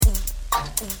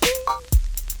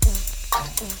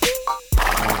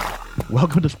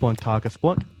Welcome to Splunk Talk, a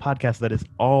Splunk podcast that is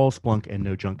all Splunk and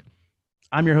no junk.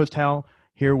 I'm your host, Hal,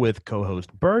 here with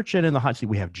co-host Birch, and in the hot seat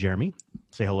we have Jeremy.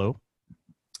 Say hello.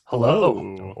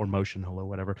 Hello. Or motion, hello,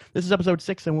 whatever. This is episode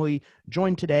 6, and we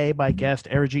joined today by guest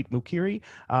Arijit Mukherjee,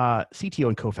 CTO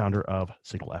and co-founder of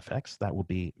SignalFX. That will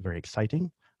be very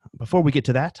exciting. Before we get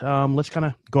to that, let's kind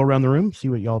of go around the room, see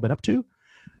what y'all been up to.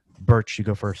 Birch, you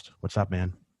go first. What's up,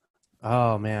 man?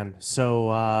 Oh man.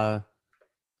 So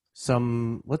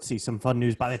some fun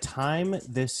news. By the time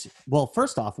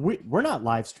first off, we're not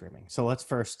live streaming. So let's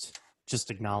first just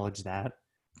acknowledge that.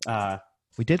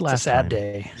 We did last It's a sad time.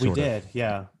 day. We did,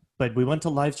 yeah. But we went to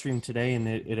live stream today, and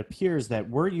it appears that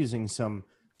we're using some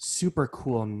super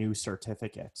cool new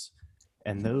certificates.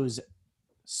 And those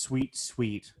sweet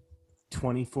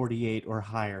 2048 or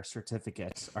higher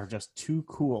certificates are just too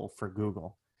cool for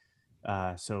Google.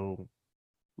 So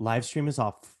live stream is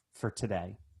off for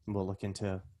today. We'll look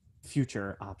into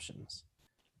future options.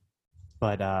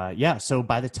 But yeah, so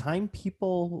by the time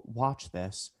people watch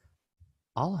this,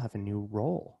 I'll have a new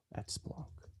role at Splunk.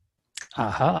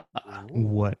 Aha.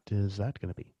 What is that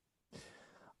going to be?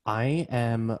 I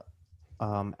am,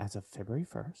 as of February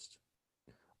 1st,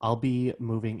 I'll be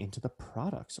moving into the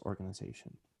products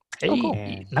organization. Hey, cool.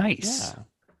 nice. Yeah.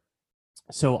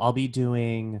 So I'll be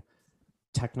doing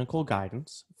technical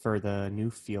guidance for the new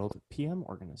field PM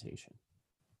organization.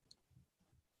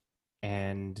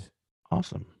 And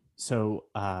Awesome. so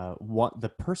what the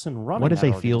person running What is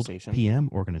that a field organization, PM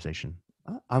organization?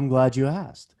 I'm glad you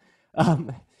asked.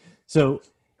 So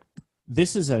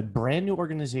this is a brand new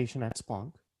organization at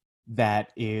Splunk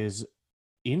that is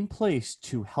in place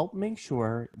to help make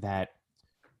sure that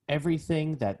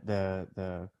everything that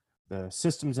the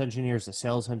systems engineers, the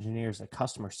sales engineers, the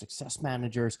customer success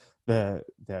managers, the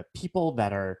people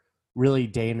that are really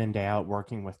day in and day out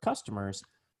working with customers,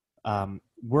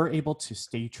 we're able to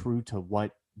stay true to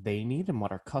what they need and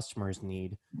what our customers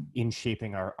need in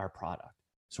shaping our product.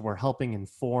 So we're helping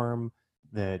inform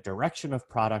the direction of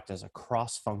product as a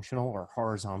cross-functional or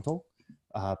horizontal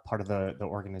part of the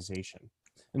organization.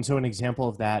 And so an example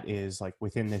of that is like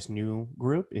within this new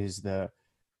group is the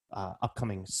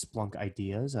upcoming Splunk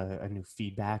Ideas, a new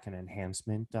feedback and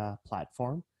enhancement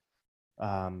platform.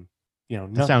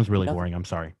 That sounds really boring. I'm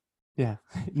sorry. Yeah.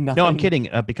 No, I'm kidding.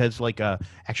 Because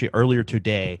actually earlier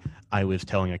today, I was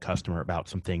telling a customer about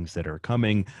some things that are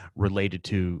coming related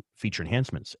to feature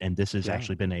enhancements. And this has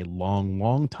actually been a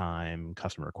long time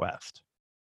customer request.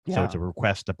 Yeah. So it's a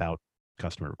request about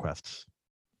customer requests.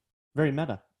 Very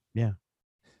meta. Yeah.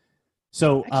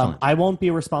 So I won't be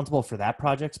responsible for that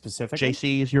project specifically.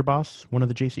 JC is your boss? One of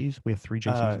the JCs? We have 3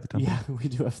 JCs at the company? Yeah, we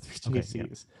do have 3 JCs. Okay,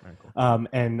 yeah. Very cool.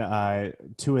 And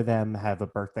 2 of them have a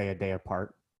birthday a day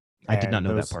apart. I did not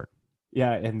know that part.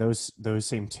 Yeah, and those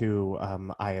same 2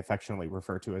 I affectionately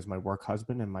refer to as my work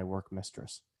husband and my work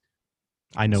mistress.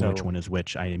 I know which one is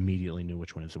which. I immediately knew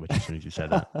which one is which as soon as you said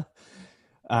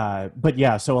that. But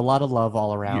yeah, so a lot of love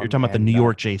all around. You're talking about the New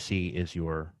York JC is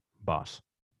your boss.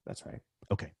 That's right.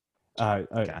 Okay.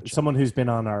 Gotcha. Someone who's been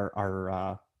on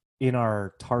our in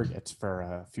our targets for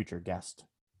a future guest.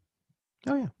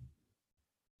 Oh yeah.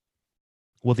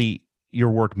 Well, your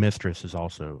work mistress is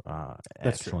also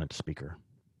excellent speaker.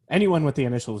 Anyone with the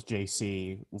initials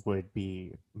JC would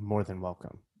be more than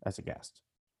welcome as a guest.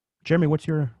 Jeremy, what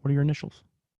are your initials?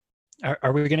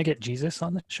 Are we going to get Jesus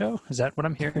on the show? Is that what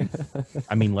I'm hearing?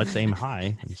 I mean, let's aim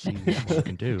high and see what we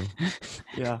can do.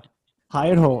 Yeah. High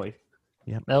and holy.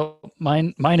 Yeah. No,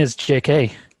 mine is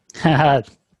JK.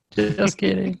 Just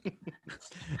kidding.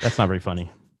 That's not very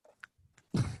funny.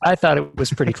 I thought it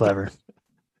was pretty clever.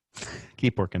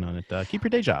 Keep working on it. Keep your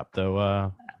day job,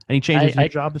 though. Any changes in your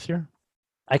job this year?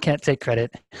 I can't take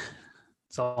credit.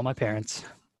 It's all my parents.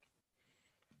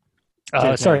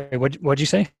 Sorry, what'd you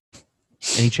say?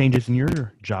 Any changes in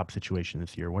your job situation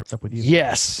this year? What's up with you?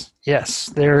 Yes.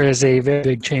 There is a very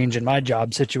big change in my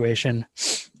job situation.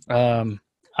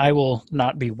 I will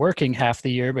not be working half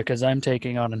the year because I'm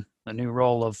taking on a new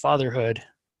role of fatherhood.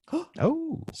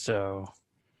 Oh. So,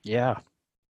 yeah.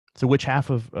 So which half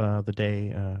of the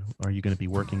day are you going to be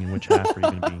working and which half are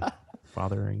you going to be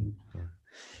fathering?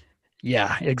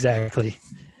 Yeah, exactly.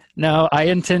 Now, I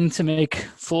intend to make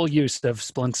full use of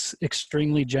Splunk's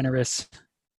extremely generous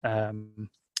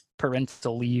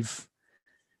parental leave.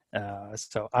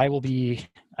 So I will be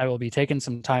taking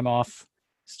some time off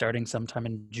starting sometime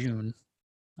in June.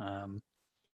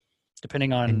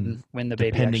 Depending on when the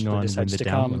baby actually decides to come.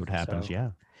 Depending on when the download happens, so,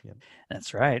 yeah.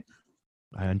 That's right.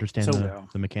 I understand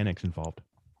the mechanics involved.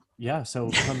 Yeah, so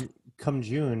come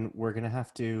June, we're gonna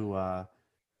have to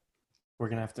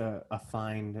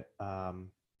find.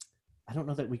 I don't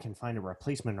know that we can find a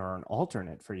replacement or an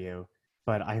alternate for you.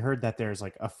 But I heard that there's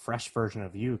like a fresh version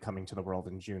of you coming to the world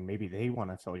in June. Maybe they want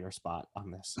to fill your spot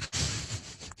on this.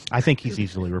 I think he's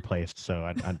easily replaced,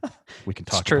 so we can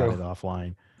talk about true. it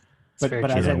offline. It's very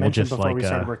But true. as I we'll mentioned just, before we like,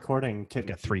 started recording, We've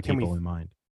got three can we? people in mind.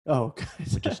 Oh,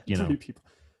 guys, We just, you know. three people.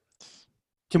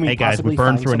 Can we? Hey guys, we possibly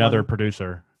burned find through another someone-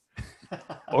 producer.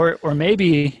 Or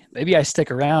maybe I stick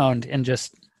around and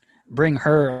just bring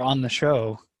her on the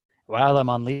show while I'm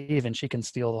on leave, and she can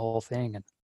steal the whole thing. And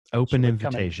Open She would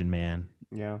come in. invitation, man.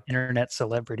 Yeah. internet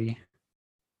celebrity,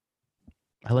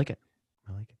 I like it.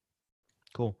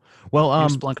 Cool. Well,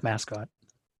 new Splunk mascot.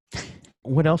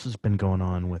 what else has been going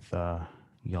on with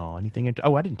y'all? Anything?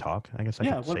 I didn't talk. I guess I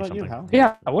Yeah, should what say about something. you, Hal?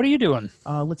 Yeah, what are you doing?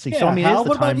 Let's see. Yeah, So I mean, Hal, it's the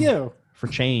what about time you? for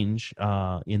change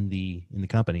in the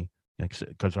company,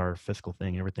 because our fiscal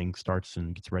thing, everything starts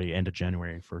and gets ready end of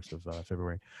January, 1st of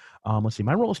February. Let's see.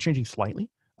 My role is changing slightly.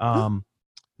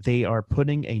 They are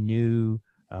putting a new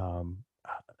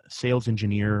sales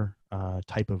engineer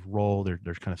type of role. They're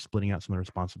kind of splitting out some of the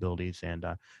responsibilities, and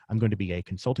I'm going to be a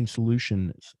consulting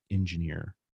solutions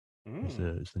engineer. Is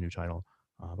the new title,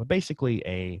 but basically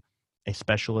a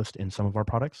specialist in some of our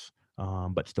products,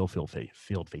 but still field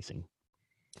facing.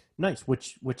 Nice.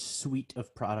 Which suite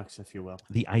of products, if you will?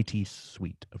 The IT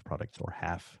suite of products, or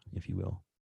half, if you will.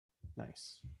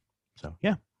 Nice. So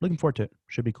yeah, looking forward to it.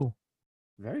 Should be cool.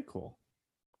 Very cool.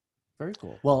 Very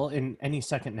cool. Well, in any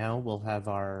second now, we'll have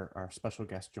our special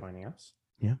guest joining us.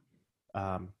 Yeah.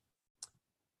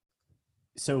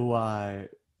 So,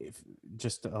 if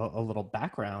just a little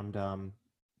background,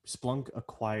 Splunk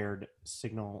acquired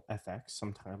Signal FX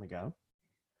some time ago,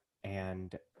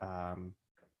 and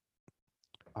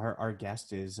our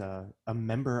guest is a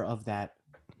member of that.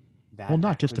 Well,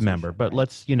 not just a member, acquisition, but right?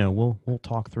 let's we'll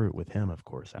talk through it with him. Of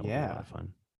course, that would be a lot of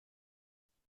fun.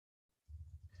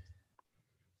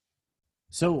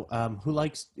 So, who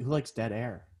likes Dead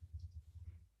Air?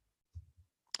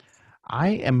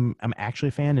 I'm actually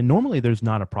a fan, and normally there's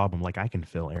not a problem. Like, I can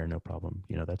fill air, no problem.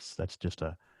 That's just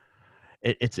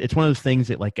it's one of those things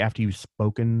that, like, after you've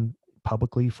spoken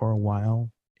publicly for a while,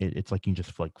 it's like you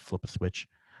just like flip a switch.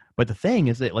 But the thing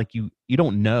is that, like, you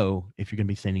don't know if you're going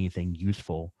to be saying anything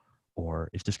useful or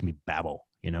it's just going to be babble,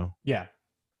 Yeah,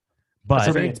 But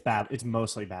for me, it's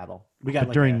mostly babble. We got But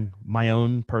like during my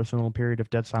own personal period of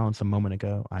dead silence a moment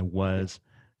ago, I was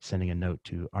sending a note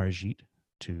to Arjit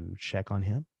to check on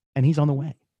him, and he's on the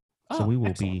way. So we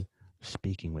will be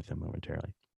speaking with him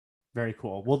momentarily. Very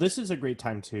cool. Well, this is a great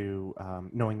time to,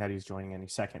 knowing that he's joining any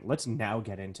second, let's now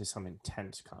get into some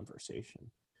intense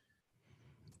conversation.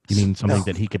 You mean something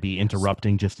that he could be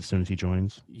interrupting just as soon as he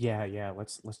joins? Yeah.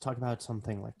 Let's talk about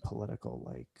something like political.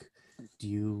 Like, do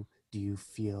you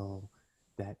feel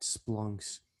that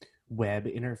Splunk's web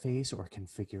interface or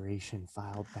configuration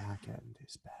file backend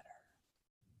is better?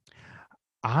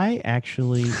 I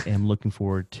actually am looking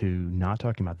forward to not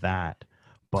talking about that.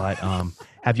 But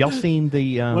have y'all seen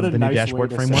the new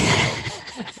dashboard framework?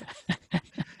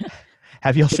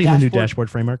 Have y'all seen the new dashboard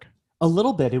framework? A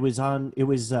little bit. It was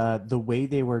the way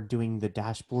they were doing the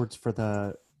dashboards for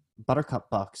the Buttercup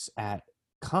Bucks at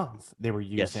Conf. They were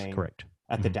using Yes, correct.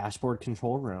 At the dashboard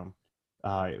control room.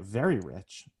 Very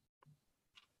rich.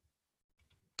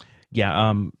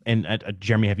 Yeah. And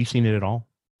Jeremy, have you seen it at all?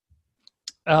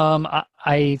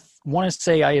 I want to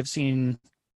say I have seen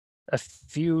a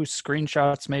few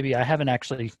screenshots. Maybe I haven't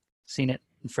actually seen it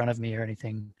in front of me or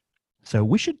anything. So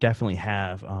we should definitely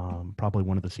have probably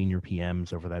one of the senior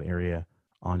PMs over that area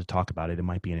on to talk about it. It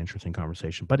might be an interesting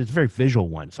conversation, but it's a very visual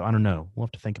one. So I don't know. We'll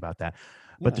have to think about that.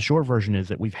 Yeah. But the short version is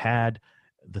that we've had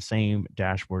the same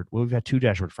dashboard. Well, we've had two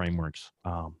dashboard frameworks,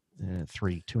 2.5 to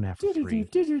 3.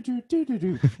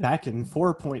 Back in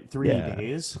 4.3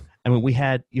 days. I mean,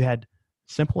 you had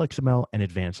simple XML and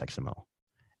advanced XML.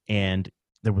 And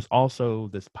there was also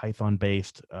this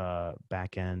Python-based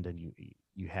backend, and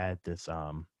you had this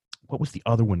what was the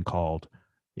other one called?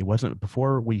 It wasn't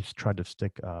before we tried to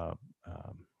stick. I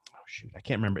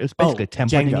can't remember. It was basically a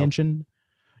templating engine.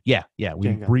 Yeah.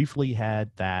 We briefly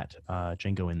had that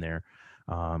Django in there,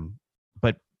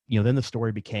 but then the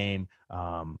story became,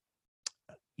 how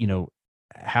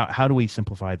do we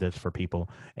simplify this for people,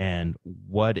 and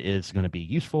what is going to be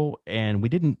useful? And we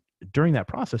didn't during that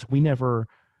process. We never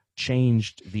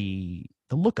changed the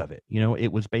look of it.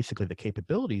 It was basically the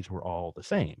capabilities were all the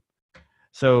same.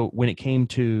 So when it came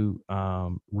to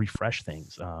refresh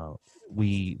things,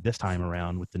 we this time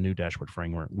around with the new dashboard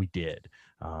framework, we did.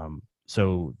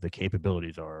 So the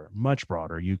capabilities are much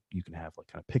broader. You can have like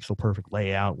kind of pixel perfect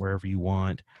layout wherever you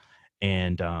want,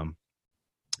 and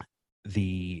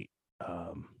the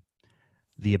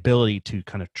ability to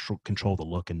kind of control the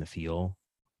look and the feel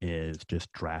is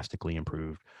just drastically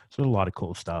improved. So there's a lot of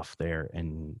cool stuff there,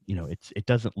 and it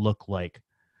doesn't look like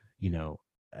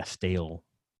a stale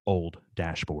old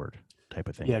dashboard type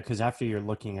of thing. Yeah, because after you're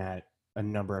looking at a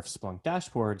number of Splunk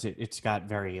dashboards, it's got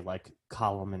very like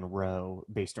column and row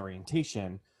based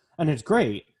orientation, and it's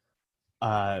great.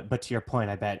 But to your point,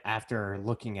 I bet after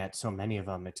looking at so many of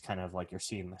them, it's kind of like you're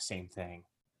seeing the same thing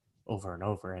over and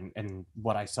over. And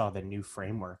what I saw, the new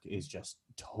framework is just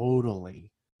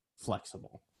totally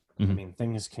flexible. I Mhm. mean,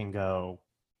 things can go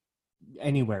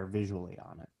anywhere visually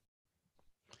on it.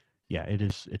 Yeah,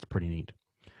 it's pretty neat.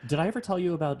 Did I ever tell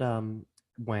you about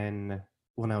when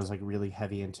I was like really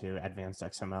heavy into advanced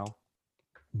XML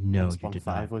No, and you Splunk did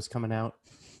 5 not. was coming out?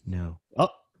 No. Oh,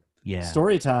 Yeah.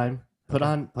 story time. Put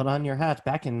Okay. on your hat.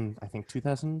 Back in I think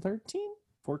 2013,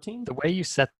 14. The way you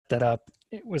set that up,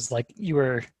 it was like you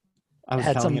I was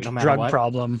had telling some it no matter drug what.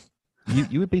 problem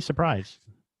You would be surprised.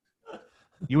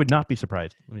 You would not be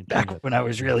surprised. Let me tell you back that. when I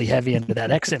was really heavy into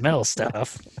that XML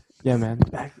stuff. Yeah, man.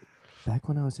 Back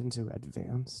when I was into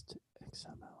advanced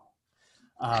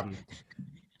XML.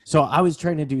 So I was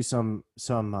trying to do some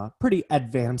pretty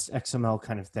advanced XML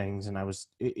kind of things, and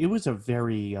it was a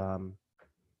very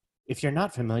if you're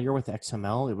not familiar with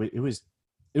XML,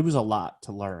 it was a lot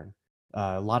to learn.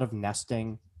 A lot of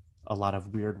nesting, a lot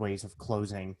of weird ways of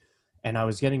closing, and I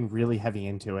was getting really heavy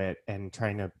into it and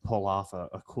trying to pull off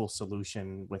a cool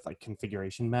solution with like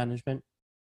configuration management.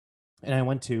 And I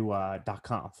went to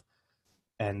 .conf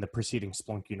and the preceding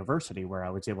Splunk University, where I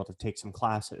was able to take some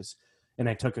classes, and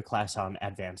I took a class on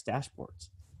advanced dashboards,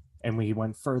 and we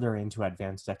went further into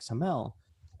advanced XML,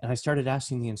 and I started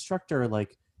asking the instructor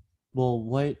like,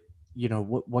 well,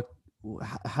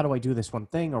 how do I do this one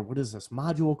thing, or what is this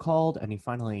module called? And he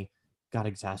finally got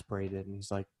exasperated, and he's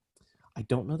like, I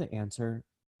don't know the answer,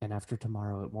 and after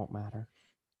tomorrow it won't matter.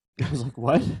 I was like,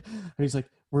 what? And he's like,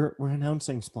 we're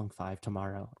announcing Splunk 5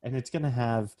 tomorrow, and it's going to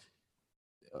have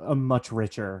a much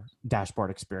richer dashboard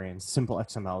experience. Simple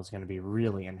XML is going to be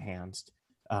really enhanced.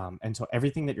 And so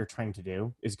everything that you're trying to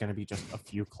do is going to be just a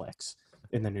few clicks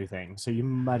in the new thing. So you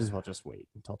might as well just wait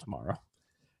until tomorrow.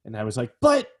 And I was like,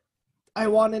 but I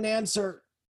want an answer.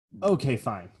 Okay,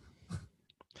 fine.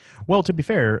 Well, to be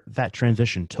fair, that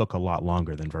transition took a lot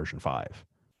longer than version 5.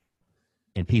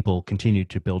 And people continued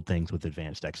to build things with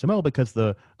advanced XML because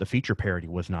the feature parity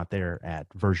was not there at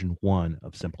version 1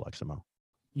 of Simple XML.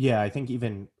 Yeah, I think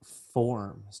even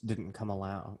forms didn't come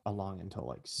along until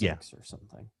like 6 or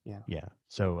something. Yeah. Yeah.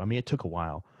 So, I mean, it took a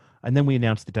while. And then we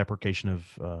announced the deprecation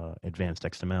of advanced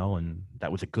XML, and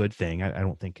that was a good thing. I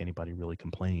don't think anybody really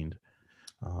complained.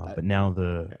 But now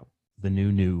the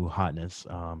new hotness.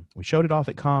 We showed it off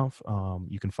at Conf.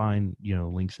 You can find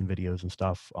links and videos and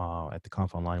stuff at the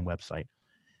Conf Online website.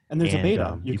 And there's a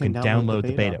beta. You can download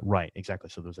the beta. Right, exactly.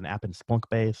 So there's an app in Splunk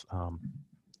base.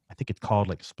 I think it's called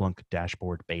like Splunk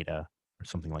Dashboard Beta or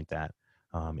something like that.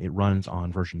 It runs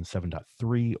on version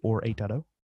 7.3 or 8.0.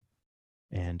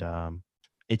 And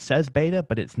it says beta,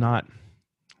 but it's not.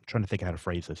 I'm trying to think how to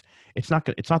phrase this. It's not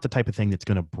the type of thing that's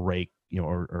going to break,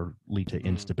 or lead to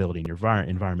instability in your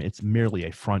environment. It's merely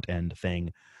a front end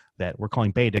thing that we're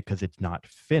calling beta because it's not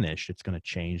finished. It's going to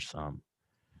change some.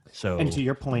 So, and to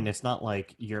your point, it's not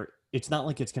like it's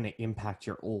going to impact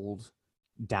your old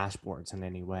dashboards in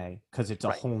any way because it's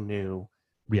a whole new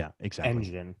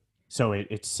engine. So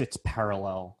it sits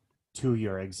parallel to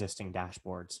your existing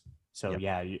dashboards. So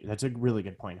that's a really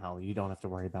good point, Holly. You don't have to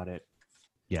worry about it.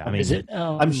 Yeah, I mean,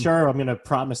 I'm sure I'm going to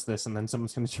promise this, and then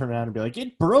someone's going to turn around and be like,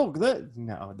 "It broke."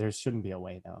 No, there shouldn't be a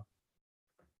way though.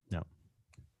 No,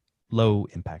 low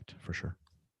impact for sure.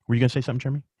 Were you going to say something,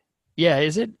 Jeremy? Yeah,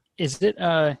 is it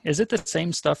the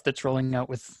same stuff that's rolling out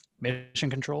with Mission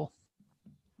Control?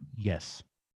 Yes.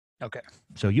 Okay.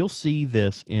 So you'll see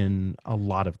this in a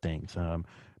lot of things.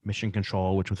 Mission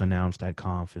Control, which was announced at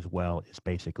Conf as well, is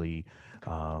basically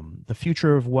the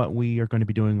future of what we are going to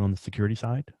be doing on the security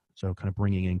side. So kind of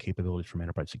bringing in capabilities from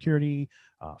enterprise security,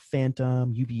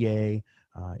 Phantom, UBA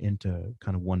into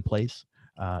kind of one place.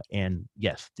 And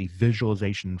yes, the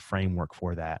visualization framework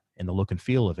for that and the look and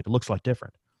feel of it looks a lot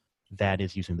different. That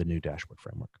is using the new dashboard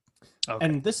framework. Okay.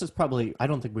 And this is probably, I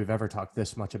don't think we've ever talked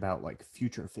this much about like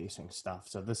future facing stuff.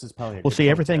 So this is probably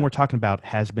everything we're talking about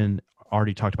has been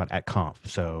already talked about at Conf.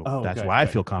 So that's why I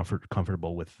feel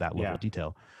comfortable with that level of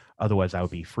detail. Otherwise, I would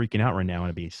be freaking out right now and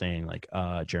I'd be saying like,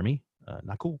 Jeremy,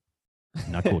 not cool.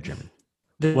 Not cool, Jeremy.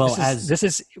 This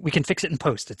is we can fix it in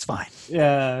post. It's fine.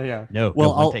 Yeah. No.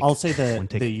 Well, I'll say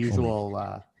the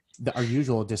usual our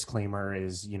usual disclaimer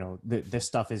is, this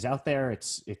stuff is out there.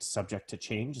 It's subject to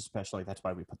change, especially that's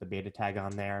why we put the beta tag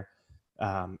on there.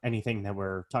 Anything that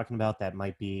we're talking about that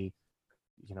might be,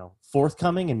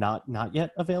 forthcoming and not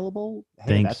yet available, hey,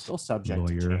 Thanks, that's still subject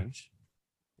lawyer. to change.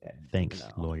 Yeah, Thanks,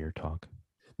 lawyer talk.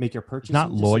 Make your purchasing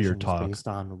not lawyer decisions talk. based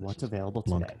on what's This is available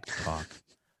Splunk today. talk.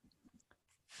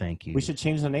 Thank you. We should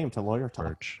change the name to Lawyer Talk.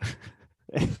 Birch.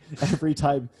 Every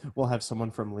time we'll have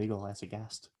someone from legal as a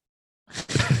guest.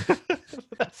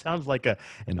 That sounds like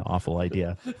an awful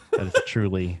idea. That is a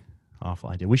truly awful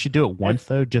idea. We should do it once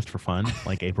though, just for fun,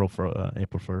 like April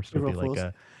 1st. Would be April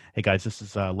like, hey guys, this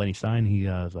is Lenny Stein. He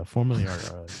is formerly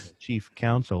our chief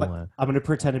counsel. But I'm going to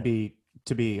pretend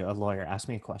to be a lawyer. Ask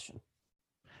me a question.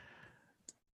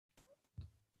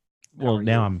 Well,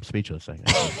 now I'm speechless.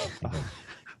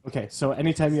 Okay, so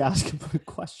anytime you ask a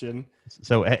question.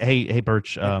 So hey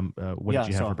Birch, what did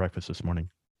you have for breakfast this morning?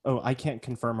 Oh, I can't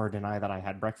confirm or deny that I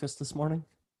had breakfast this morning,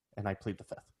 and I plead the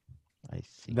fifth. I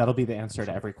see. That'll be the answer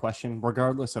to every question,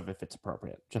 regardless of if it's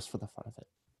appropriate, just for the fun of it.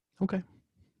 Okay.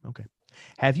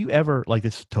 Have you ever, like,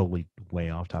 this is totally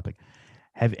way off topic,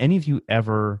 have any of you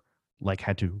ever like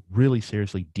had to really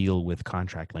seriously deal with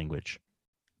contract language?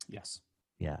 Yes.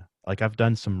 Yeah. Like I've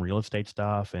done some real estate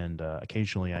stuff, and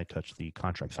occasionally I touch the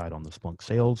contract side on the Splunk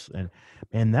sales,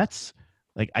 and that's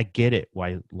like, I get it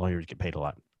why lawyers get paid a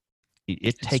lot.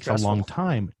 It takes stressful. A long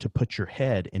time to put your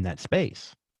head in that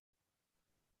space.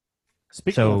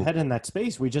 Speaking of head in that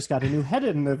space, we just got a new head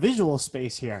in the visual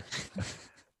space here.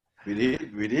 We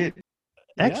did.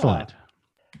 Excellent.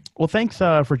 Yeah. Well, thanks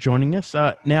for joining us.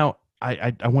 Now,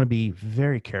 I want to be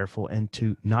very careful and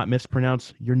to not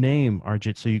mispronounce your name,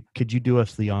 Arijit. So could you do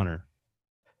us the honor?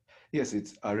 Yes,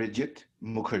 it's Arijit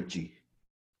Mukherjee.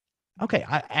 Okay.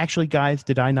 Actually, guys,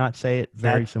 did I not say it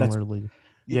very similarly?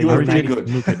 Yeah, you were pretty good.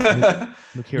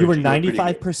 You were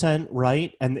 95%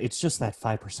 right, and it's just that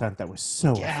 5% that was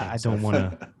so offensive. I don't want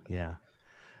to. Yeah.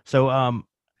 So,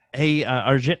 hey,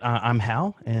 Arijit, I'm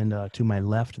Hal, and to my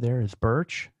left there is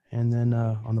Birch, and then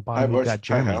on the bottom we've got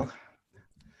Jeremy. Hi,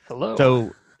 hello.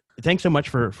 So, thanks so much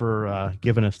for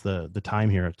giving us the time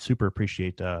here. I super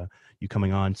appreciate you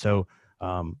coming on. So,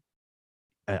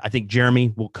 I think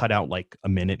Jeremy will cut out like a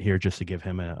minute here just to give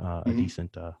him a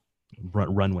decent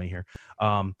runway here.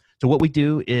 So what we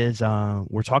do is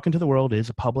we're talking to the world. It is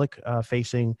a public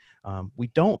facing. We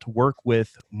don't work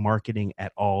with marketing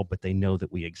at all, but they know that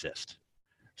we exist.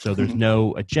 So there's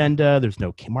no agenda. There's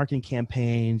no marketing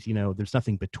campaigns. There's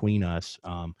nothing between us.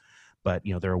 But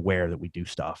they're aware that we do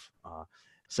stuff.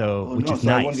 Which is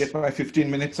nice. I won't get my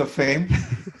 15 minutes of fame.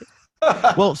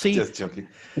 Well, see, just joking.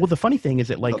 Well, the funny thing is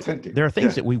that like Authentic. There are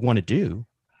things that we want to do,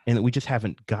 and that we just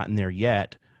haven't gotten there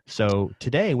yet. So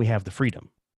today we have the freedom.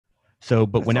 So,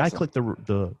 but when awesome. I click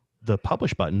the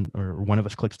publish button, or one of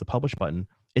us clicks the publish button,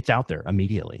 it's out there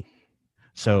immediately.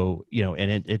 So,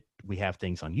 and we have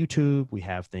things on YouTube, we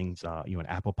have things, in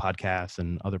Apple Podcasts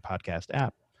and other podcast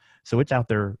app. So it's out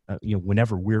there,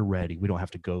 whenever we're ready. We don't have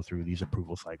to go through these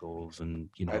approval cycles, and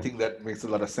I think that makes a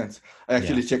lot of sense. I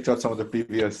actually checked out some of the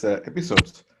previous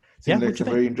episodes. Seems like some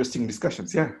very interesting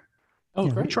discussions. Yeah. Oh,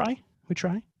 great. We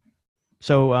try.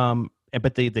 So,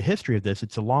 but the history of this,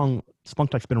 Splunk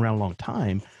Talk's been around a long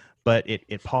time, but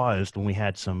it paused when we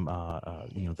had some,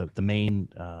 the main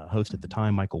host at the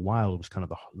time, Michael Weil, was kind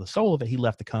of the soul of it. He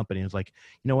left the company and was like,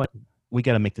 you know what, we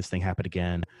got to make this thing happen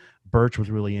again. Birch was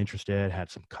really interested,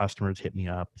 had some customers hit me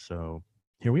up. So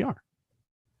here we are.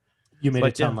 You made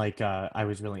it sound like I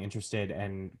was really interested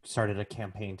and started a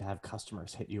campaign to have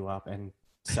customers hit you up and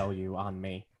sell you on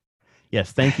me.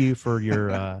 Yes, thank you for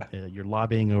your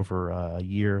lobbying over a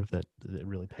year that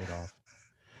really paid off.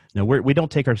 No, we don't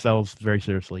take ourselves very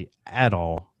seriously at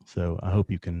all, so I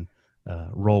hope you can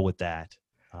roll with that.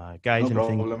 Guys, no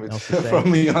anything problem. else to say?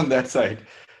 From me on that side.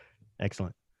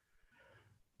 Excellent.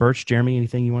 Birch, Jeremy,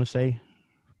 anything you want to say?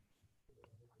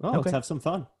 Oh, let's have some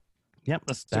fun. Yep,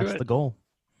 that's the goal.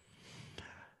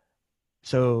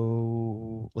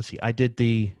 So let's see. I did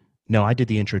the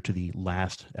intro to the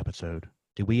last episode.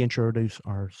 Did we introduce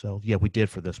ourselves? Yeah, we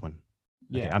did for this one.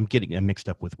 Yeah. Okay, I'm getting mixed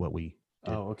up with what we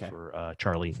did okay. for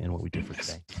Charlie and what we did for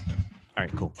today. All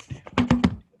right, cool.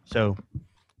 So,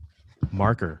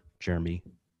 marker, Jeremy.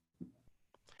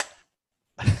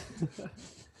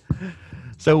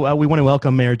 So we want to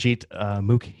welcome Arijit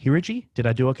Mukherjee. Did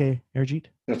I do okay, Arijit?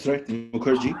 That's right,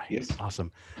 Mukherjee. Right. Yes.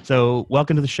 Awesome. So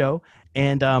welcome to the show.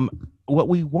 And what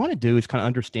we want to do is kind of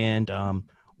understand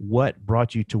what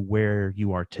brought you to where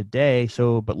you are today.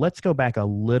 But let's go back a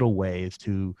little ways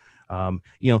to,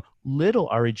 little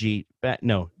Arijit.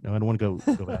 No, I don't want to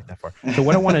go back that far. So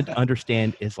what I want to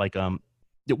understand is like,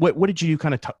 what did you do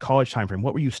kind of college time frame?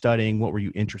 What were you studying? What were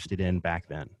you interested in back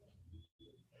then?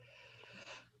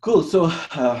 Cool. So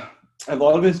I've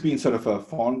always been sort of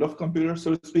fond of computers,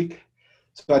 so to speak.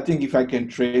 So I think if I can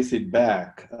trace it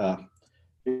back,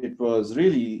 it was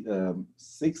really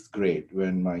sixth grade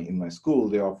when in my school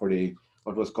they offered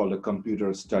what was called a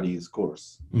computer studies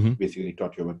course. Mm-hmm. Basically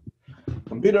taught you about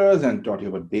computers and taught you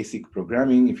about basic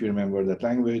programming, if you remember that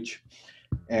language.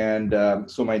 And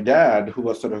so my dad, who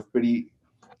was sort of pretty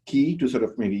key to sort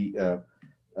of maybe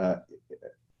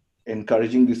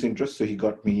encouraging this interest, so he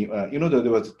got me,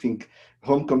 there was a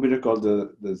home computer called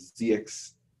the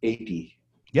ZX80.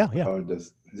 Yeah. Or the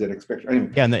ZX Spectrum.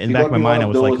 Anyway, yeah, in the back of my mind, I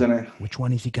was like, which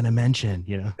one is he going to mention?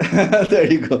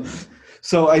 There you go.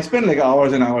 So I spent like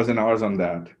hours and hours and hours on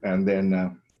that. And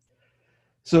then,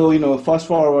 fast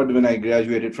forward, when I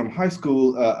graduated from high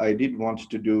school, I did want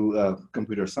to do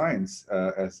computer science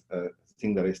as a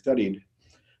thing that I studied.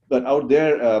 But out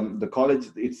there, the college,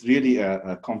 it's really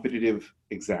a competitive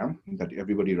exam that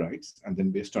everybody writes. And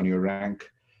then based on your rank,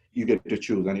 you get to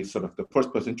choose. And it's sort of the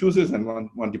first person chooses and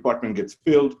one department gets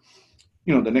filled.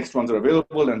 The next ones are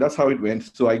available, and that's how it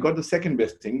went. So I got the second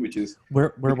best thing, which is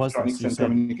where was electronics and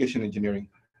communication engineering.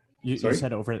 You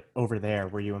said over there.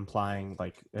 Were you implying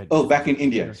like? Back in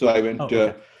India. So I went.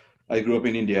 Okay. I grew up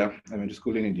in India. I went to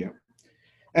school in India.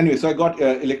 Anyway, so I got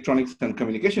electronics and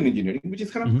communication engineering, which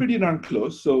is kind of pretty darn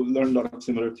close. So learned a lot of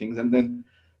similar things, and then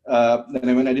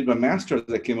when I did my master's,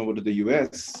 I came over to the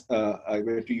US. I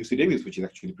went to UC Davis, which is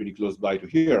actually pretty close by to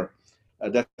here.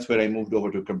 That's where I moved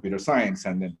over to computer science,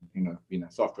 and then been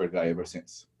a software guy ever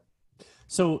since.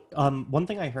 So one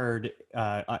thing I heard,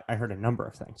 I heard a number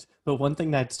of things, but one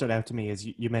thing that stood out to me is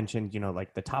you mentioned,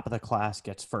 like the top of the class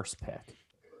gets first pick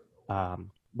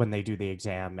when they do the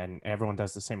exam, and everyone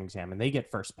does the same exam, and they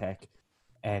get first pick.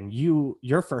 And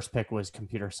your first pick was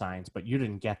computer science, but you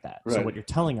didn't get that. Right. So what you're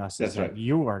telling us is that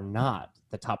you are not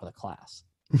the top of the class.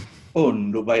 Oh,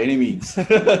 no, by any means.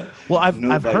 Well,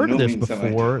 I've heard of this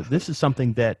before. This is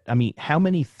something that, how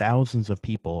many thousands of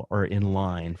people are in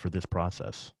line for this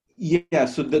process? Yeah,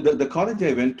 so the college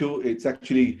I went to, it's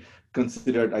actually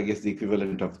considered, I guess, the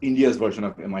equivalent of India's version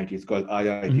of MIT. It's called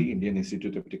IIT, Indian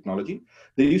Institute of Technology.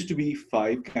 There used to be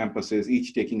 5 campuses,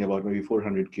 each taking about maybe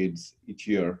 400 kids each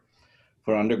year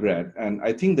for undergrad. And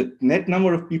I think the net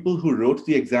number of people who wrote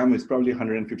the exam is probably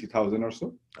 150,000 or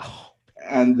so. Oh.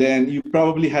 And then you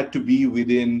probably had to be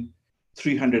within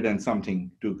 300 and something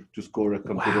to score a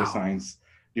computer science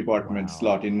department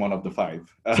slot in one of the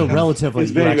 5. So relatively,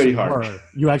 it's very hard.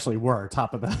 You actually were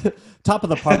top of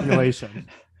the population.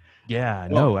 Yeah,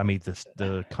 no,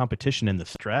 the competition and the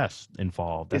stress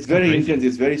involved. It's very intense.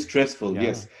 It's very stressful. Yeah.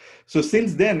 Yes. So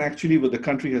since then, actually, what the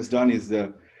country has done is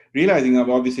realizing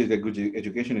obviously that good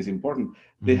education is important.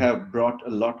 They have brought a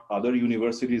lot other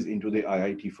universities into the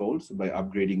IIT folds by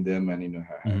upgrading them and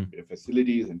have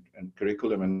facilities and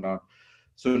curriculum and not.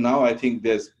 So now I think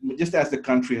there's, just as the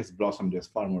country has blossomed, there's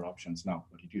far more options now.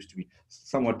 But it used to be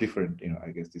somewhat different.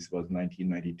 I guess this was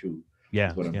 1992. Yeah,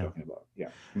 that's what I'm talking about. Yeah.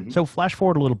 Mm-hmm. So flash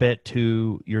forward a little bit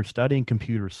to you're studying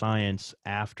computer science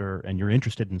after, and you're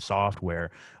interested in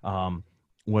software.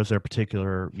 Was there a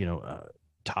particular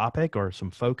topic or some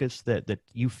focus that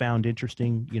you found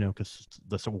interesting? Because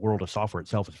the world of software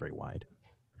itself is very wide.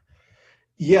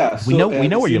 Yeah, we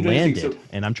know where you landed,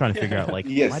 and I'm trying to figure out why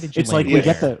did you? It's like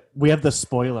we have the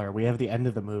spoiler, we have the end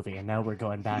of the movie, and now we're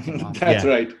going back. That's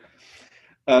right.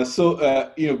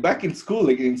 Back in school,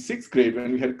 like in 6th grade,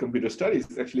 when we had computer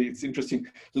studies, actually, it's interesting.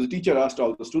 So the teacher asked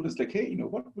all the students, like, hey,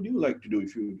 what would you like to do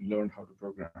if you learn how to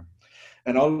program?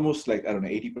 And almost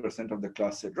 80% of the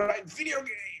class said, write video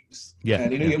games. Yeah.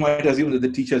 And you might assume that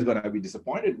the teacher is going to be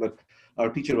disappointed, but our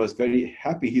teacher was very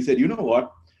happy. He said, you know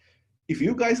what? If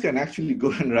you guys can actually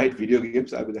go and write video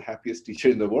games, I'll be the happiest teacher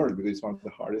in the world, because it's one of the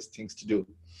hardest things to do.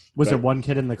 Was there one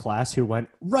kid in the class who went,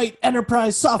 write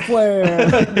enterprise software?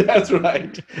 That's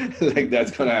right.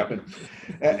 That's going to happen.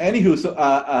 Anywho, so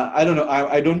I don't know.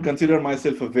 I don't consider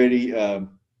myself a very,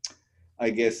 I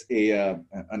guess,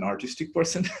 an artistic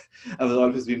person. I've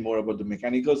always been more about the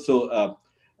mechanical. So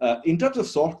in terms of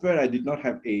software, I did not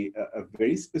have a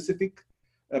very specific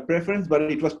preference, but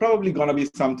it was probably going to be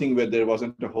something where there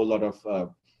wasn't a whole lot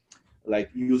of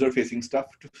user-facing stuff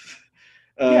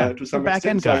to some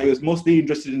extent. So I was mostly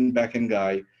interested in back-end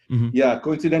guy. Mm-hmm. Yeah,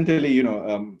 coincidentally,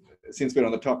 since we're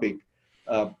on the topic,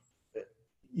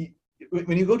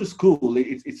 when you go to school,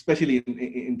 especially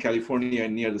in California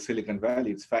and near the Silicon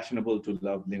Valley, it's fashionable to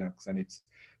love Linux, and it's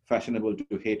fashionable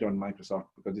to hate on Microsoft,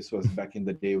 because this was back in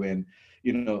the day when,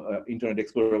 Internet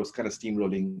Explorer was kind of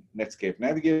steamrolling Netscape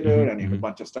Navigator, and a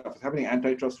bunch of stuff was happening.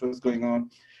 Antitrust was going on.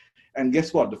 And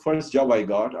guess what? The first job I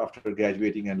got after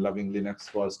graduating and loving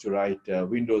Linux was to write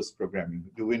Windows programming,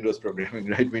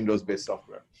 write Windows-based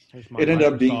software. It ended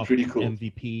up being pretty cool.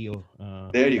 MVP.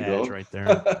 There you go. Right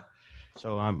there.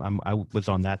 So I was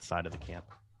on that side of the camp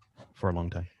for a long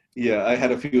time. Yeah, I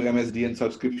had a few MSDN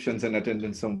subscriptions and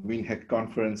attended some WinHack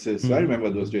conferences. So I Mhm. remember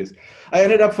those days. I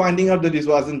ended up finding out that this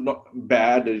wasn't not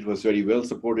bad. It was very well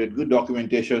supported, good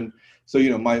documentation. So,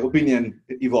 my opinion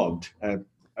evolved,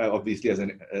 obviously, as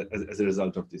a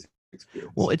result of this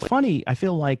experience. Well, it's funny. I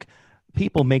feel like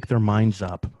people make their minds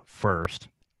up first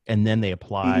and then they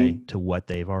apply Mhm. to what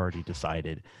they've already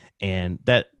decided. And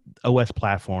that OS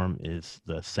platform is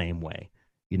the same way.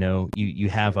 You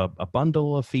have a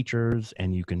bundle of features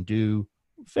and you can do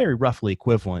very roughly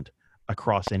equivalent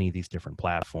across any of these different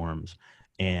platforms.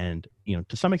 And,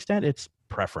 to some extent, it's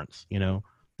preference.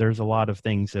 There's a lot of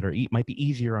things that might be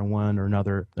easier on one or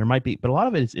another. There might be, but a lot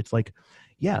of it is, it's like,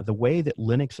 yeah, the way that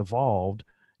Linux evolved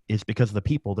is because of the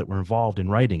people that were involved in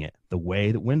writing it. The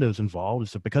way that Windows involved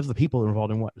is because of the people that were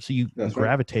involved in what. So you That's right.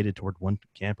 gravitated toward one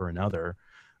camp or another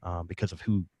because of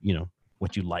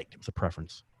what you liked. It was a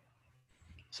preference.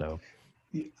 So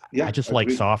Yeah, I just like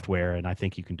agreed. software, and I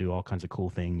think you can do all kinds of cool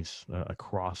things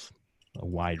across a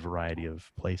wide variety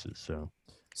of places. So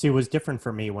See, it was different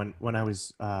for me when I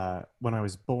was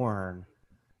born.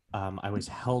 I was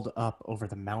held up over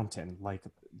the mountain like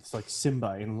it's like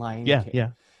Simba in Lion yeah,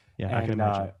 King. I can And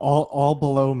imagine. all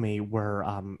below me were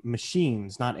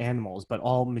machines, not animals, but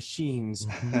all machines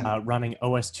Mhm. running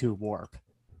OS2 Warp.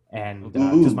 And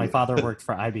because my Ooh. father worked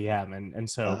for IBM, and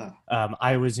so Uh-huh.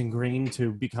 I was ingrained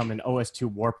to become an OS2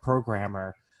 Warp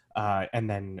programmer, and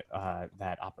then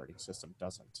that operating system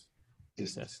doesn't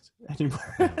exist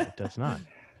anymore. No, it does not.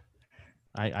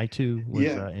 I too was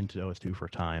Yeah. into OS2 for a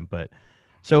time, but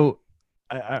so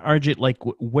Arjit, like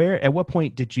where at what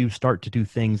point did you start to do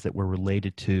things that were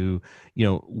related to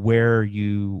where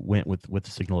you went with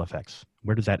Signal FX?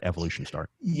 Where does that evolution start?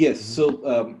 Yes.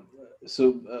 Mhm.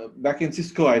 So back in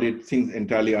Cisco, I did things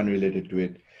entirely unrelated to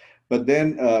it. But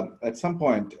then at some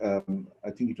point,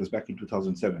 I think it was back in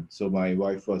 2007. So my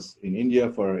wife was in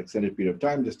India for an extended period of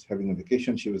time, just having a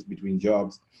vacation. She was between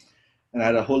jobs. And I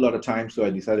had a whole lot of time. So I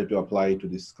decided to apply to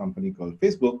this company called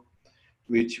Facebook,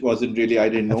 which wasn't really, I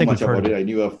didn't I know think we've much heard of about it. it. I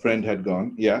knew a friend had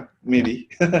gone. Yeah, Yeah. maybe.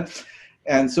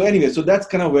 And so anyway, so that's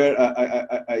kind of where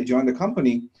I joined the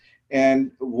company.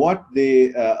 And what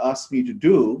they asked me to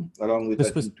do, along with, I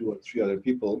This was think, 2 or 3 other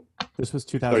people. This was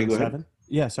Sorry, go ahead. 2007.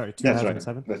 Yeah, sorry, That's right.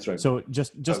 2007. That's right. So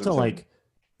just to 2007. like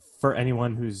for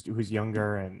anyone who's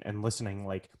younger and listening,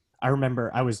 like I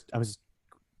remember I was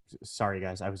sorry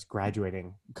guys, I was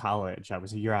graduating college. I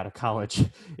was a year out of college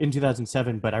in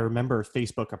 2007, but I remember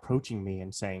Facebook approaching me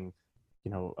and saying,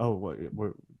 oh,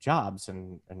 what jobs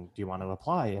and do you want to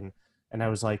apply? And I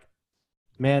was like,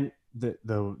 man,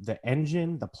 the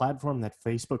engine, the platform that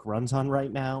Facebook runs on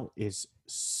right now is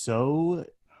so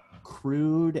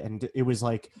crude, and it was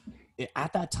like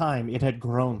at that time it had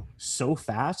grown so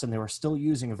fast and they were still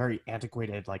using a very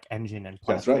antiquated like engine and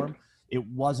That's right. platform. It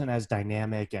wasn't as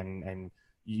dynamic and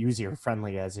user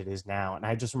friendly as it is now, and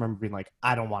I just remember being like,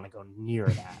 I don't want to go near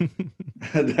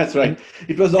that. That's right.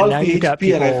 It was And all now you've got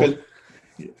PHP, and I people. felt.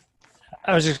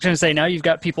 I was just going to say, now you've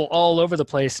got people all over the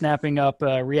place snapping up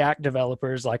React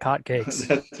developers like hotcakes.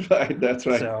 That's right. That's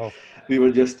right. So We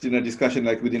were just in a discussion,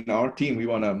 like within our team, we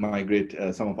want to migrate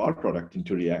some of our product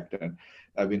into React, and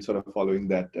I've been sort of following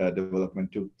that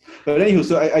development too. But anywho,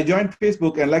 so I joined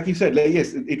Facebook, and like you said, like,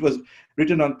 yes, it was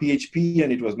written on PHP,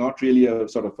 and it was not really a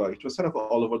sort of it was sort of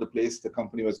all over the place. The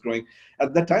company was growing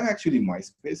at that time. Actually,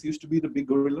 MySpace used to be the big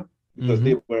gorilla because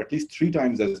they were at least 3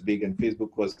 times as big, and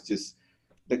Facebook was just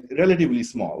like relatively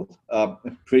small,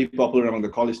 very popular among the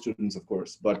college students, of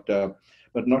course, but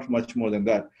not much more than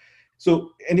that.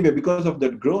 So anyway, because of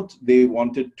that growth, they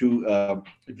wanted to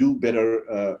do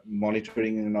better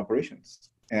monitoring and operations.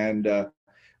 And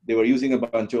they were using a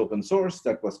bunch of open source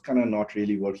that was kind of not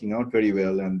really working out very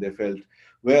well. And they felt,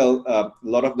 well, a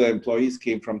lot of the employees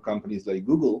came from companies like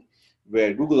Google,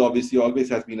 where Google obviously always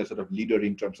has been a sort of leader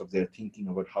in terms of their thinking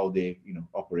about how they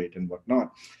operate and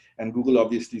whatnot. And Google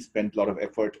obviously spent a lot of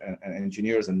effort and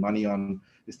engineers and money on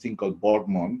this thing called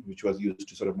Borgmon, which was used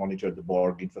to sort of monitor the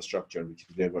Borg infrastructure, which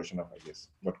is their version of, I guess,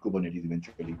 what Kubernetes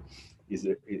eventually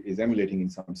is emulating in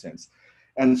some sense.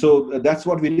 And so that's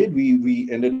what we did. We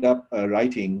ended up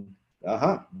writing.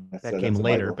 that came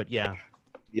later, but yeah.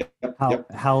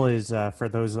 Yep. Hal is for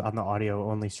those on the audio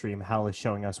only stream, Hal is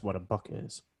showing us what a book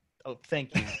is. Oh,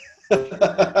 thank you.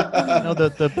 No,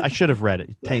 I should have read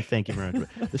it. Thank you very much.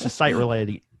 This is site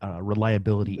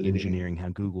reliability engineering, how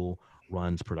Google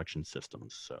runs production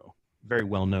systems. So very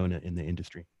well known in the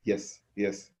industry. Yes.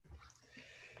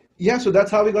 Yeah, so that's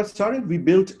how we got started. We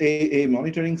built a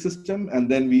monitoring system,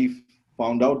 and then we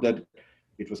found out that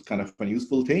it was kind of a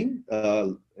useful thing.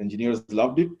 Engineers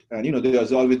loved it. And,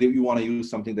 there's always, you want to use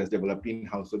something that's developed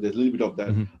in-house. So there's a little bit of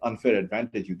that unfair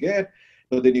advantage you get.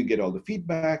 but then you get all the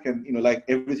feedback, and like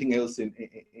everything else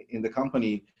in the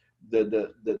company, the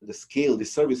scale, the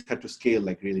service had to scale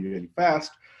like really, really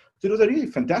fast. So it was a really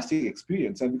fantastic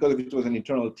experience. And because it was an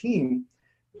internal team,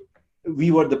 we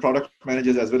were the product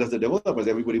managers as well as the developers.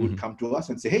 Everybody would come to us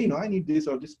and say, hey, I need this,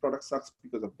 or this product sucks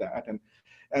because of that.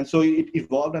 And so it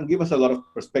evolved and gave us a lot of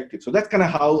perspective. So that's kind of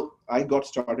how I got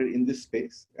started in this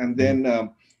space. And then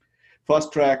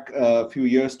Fast Track, a few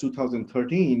years,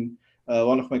 2013,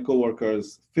 one of my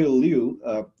coworkers, Phil Liu,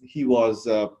 he was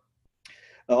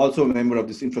also a member of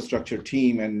this infrastructure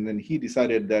team. And then he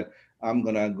decided that I'm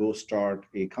going to go start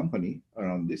a company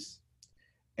around this.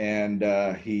 And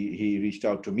he reached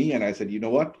out to me, and I said, you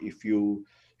know what, if you're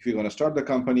going to start the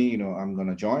company, I'm going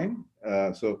to join.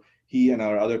 So he and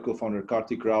our other co-founder,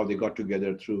 Karthik Rao, they got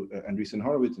together through Andreessen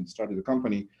Horowitz and started the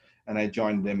company. And I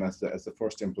joined them as the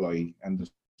first employee. And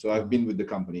so I've been with the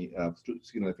company,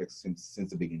 SignalFX, since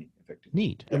the beginning, effectively.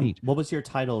 Neat. Neat. What was your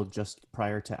title just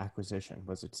prior to acquisition?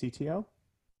 Was it CTO?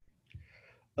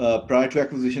 Prior to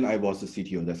acquisition, I was the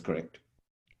CTO. That's correct.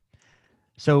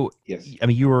 So, yes, I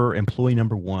mean, you were employee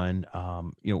number one.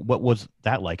 What was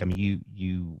that like? I mean,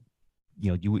 you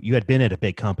had been at a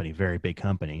big company, very big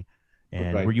company,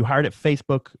 and right. Were you hired at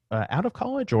Facebook out of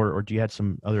college, or do you had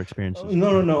some other experiences?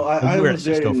 No. I was was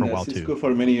there Cisco in for a while Cisco too.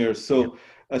 for many years. So,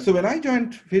 so when I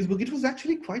joined Facebook, it was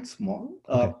actually quite small.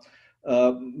 Okay.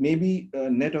 Maybe a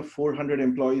net of 400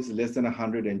 employees, less than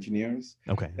 100 engineers.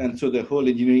 Okay. And so the whole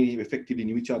engineering effectively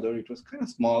knew each other. It was kind of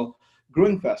small,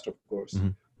 growing fast, of course. Mm-hmm.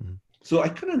 Mm-hmm. So I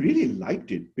kind of really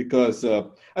liked it because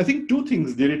I think two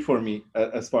things did it for me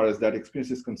as far as that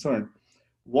experience is concerned.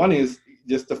 One is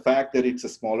just the fact that it's a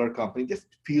smaller company, just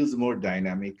feels more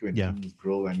dynamic when things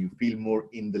grow, and you feel more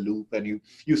in the loop, and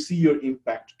you see your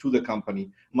impact to the company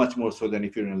much more so than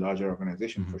if you're in a larger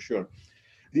organization, for sure.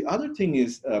 The other thing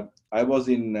is I was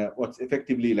in what's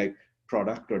effectively like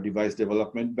product or device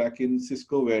development back in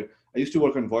Cisco, where I used to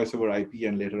work on voice over IP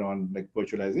and later on like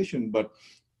virtualization, but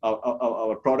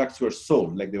our products were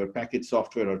sold, like they were packaged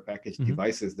software or packaged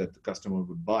devices that the customer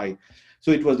would buy. So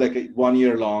it was like a 1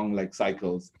 year long like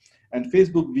cycles. And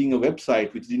Facebook being a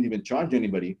website which didn't even charge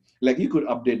anybody, like you could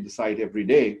update the site every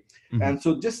day. And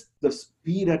so just the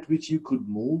speed at which you could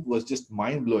move was just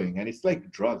mind blowing. And it's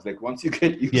like drugs. Like once you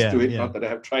get used to it, not that I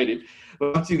have tried it,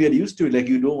 but once you get used to it, like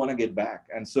you don't want to get back.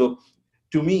 And so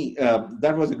to me,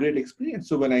 that was a great experience.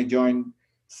 So when I joined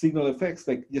SignalFX,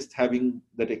 like just having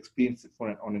that experience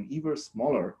on an even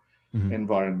smaller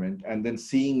environment, and then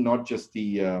seeing not just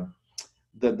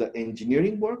the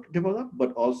engineering work develop,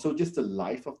 but also just the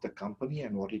life of the company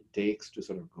and what it takes to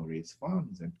sort of go raise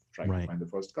funds and try to find the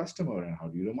first customer and how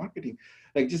do you do marketing.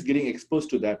 Like just getting exposed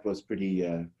to that was pretty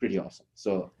awesome.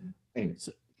 So anyway.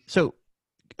 So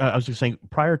I was just saying,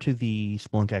 prior to the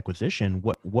Splunk acquisition,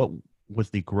 what was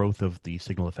the growth of the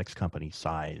SignalFX company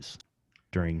size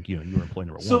during you were employee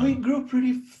number one? So we grew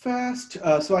pretty fast.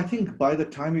 So I think by the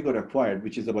time we got acquired,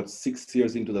 which is about 6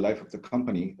 years into the life of the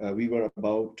company, we were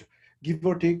about, give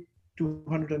or take,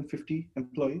 250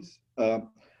 employees,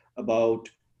 about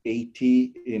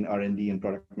 80 in R&D and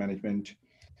product management,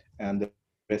 and the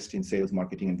rest in sales,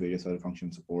 marketing, and various other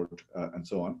function support, and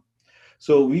so on.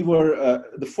 So we were,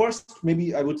 the first,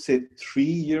 maybe I would say 3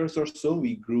 years or so,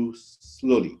 we grew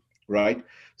slowly, right?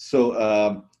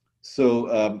 So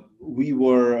we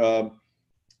were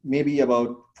maybe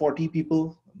about 40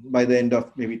 people by the end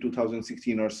of maybe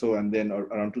 2016 or so, and then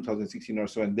around 2016 or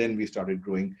so, and then we started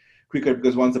growing quicker,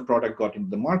 because once the product got into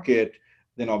the market,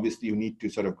 then obviously you need to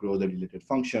sort of grow the related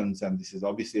functions, and this is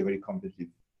obviously a very competitive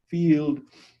field,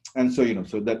 and so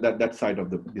so that side of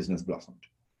the business blossomed.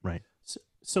 Right.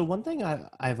 So one thing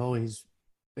I've always,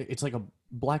 it's like a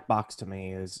black box to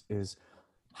me, is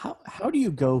how do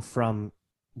you go from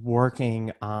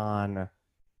working on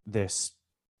this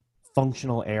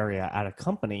functional area at a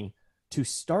company to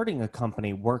starting a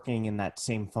company working in that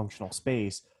same functional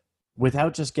space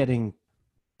without just getting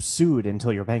sued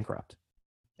until you're bankrupt?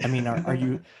 I mean, are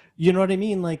you, you know what I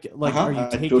mean? Like are you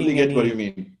taking I totally get what you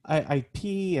mean.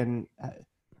 IP, and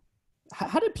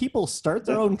how do people start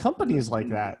their own companies like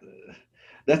that?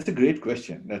 That's a great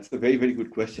question. That's a very, very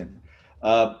good question.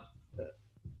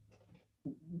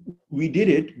 We did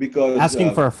it because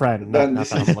asking for a friend, not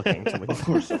that I'm looking to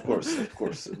of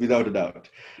course, without a doubt.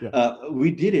 Yeah.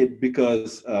 We did it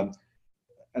because,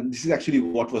 and this is actually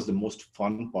what was the most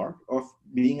fun part of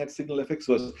being at SignalFX,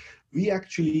 was we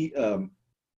actually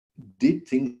did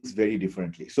things very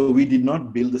differently. So we did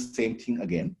not build the same thing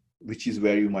again, which is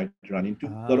where you might run into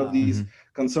a lot of these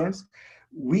concerns.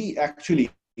 We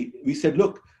said,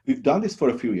 look, we've done this for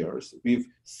a few years. We've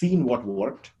seen what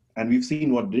worked and we've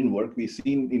seen what didn't work. We've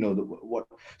seen, what.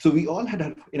 So we all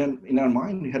had in our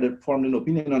mind, we had formed an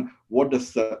opinion on what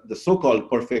does the so-called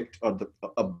perfect or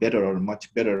a better or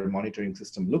much better monitoring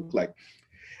system look like.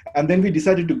 And then we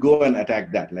decided to go and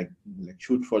attack that, like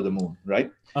shoot for the moon,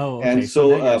 right? Oh, okay. And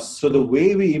so, now so the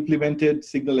way we implemented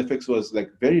SignalFX was like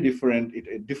very different,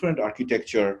 a different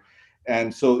architecture,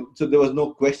 and so there was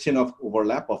no question of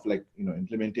overlap of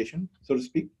implementation, so to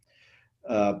speak.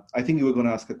 I think you were going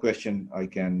to ask a question. I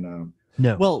can.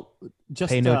 No. Well,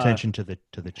 just pay no attention to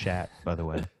the chat, by the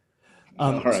way.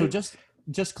 Right. So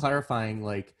just clarifying,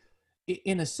 like,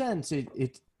 in a sense,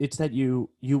 it's that you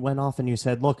went off and you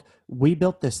said, look, we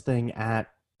built this thing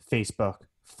at Facebook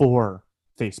for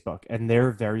Facebook and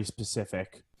their very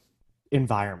specific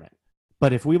environment.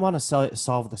 But if we want to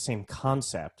solve the same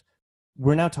concept,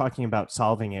 we're now talking about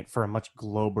solving it for a much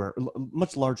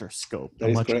larger scope. That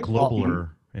is much correct.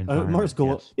 globaler environment.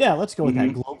 Yes. Yeah, let's go with that.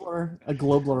 A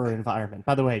globaler environment.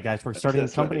 By the way, guys, we're starting a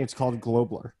company. Right. It's called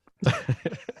Globler.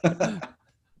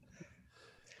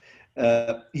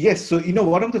 Yes. So,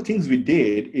 one of the things we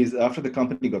did is after the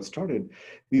company got started,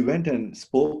 we went and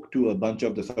spoke to a bunch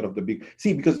of the sort of the big,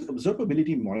 because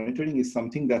observability monitoring is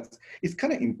something it's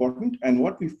kind of important. And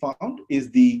what we found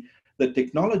is the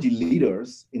technology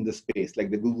leaders in the space,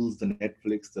 like the Googles, the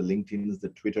Netflix, the LinkedIns, the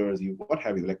Twitters, what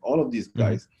have you, like all of these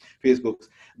guys, Facebooks,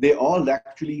 they all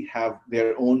actually have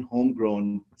their own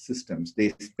homegrown systems.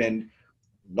 They spend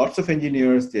lots of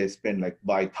engineers, they spend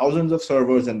buy thousands of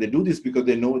servers, and they do this because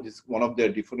they know this one of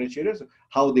their differentiators,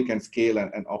 how they can scale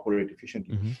and operate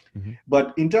efficiently.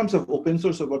 But in terms of open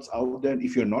source or what's out there,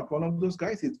 if you're not one of those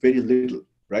guys, it's very little,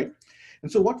 right?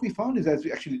 And so what we found is, as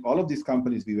we actually, all of these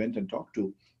companies we went and talked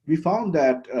to, we found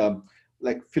that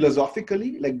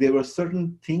philosophically, there were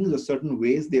certain things or certain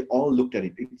ways they all looked at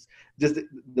it. It's just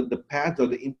the path or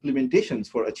the implementations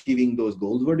for achieving those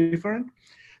goals were different.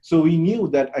 So we knew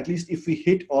that at least if we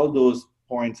hit all those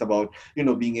points about,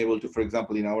 being able to, for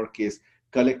example, in our case,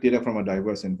 collect data from a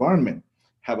diverse environment,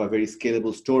 have a very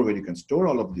scalable store where you can store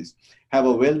all of this, have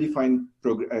a well-defined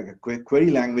query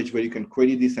language where you can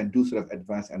query this and do sort of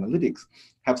advanced analytics,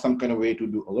 have some kind of way to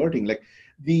do alerting.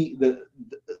 The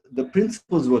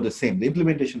principles were the same, the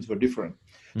implementations were different.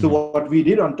 So what we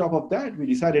did on top of that, we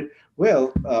decided,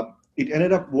 it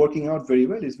ended up working out very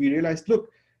well, is we realized,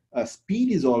 look,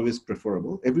 speed is always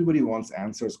preferable. Everybody wants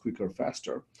answers quicker,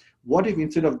 faster. What if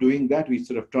instead of doing that, we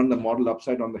sort of turn the model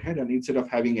upside on the head, and instead of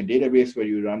having a database where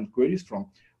you run queries from,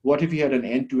 what if you had an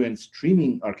end-to-end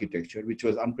streaming architecture, which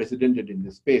was unprecedented in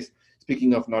this space,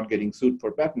 speaking of not getting sued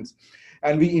for patents.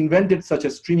 And we invented such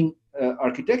a streaming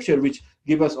architecture, which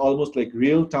give us almost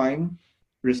real-time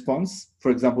response, for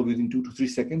example, within 2 to 3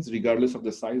 seconds, regardless of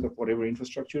the size of whatever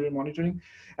infrastructure you're monitoring.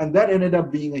 And that ended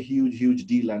up being a huge, huge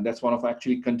deal. And that's one of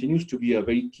actually continues to be a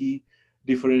very key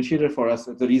differentiator for us.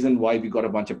 The reason why we got a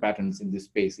bunch of patents in this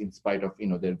space, in spite of,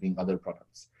 there being other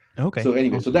products. Okay. So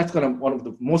anyway, so that's kind of one of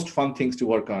the most fun things to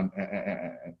work on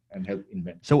and help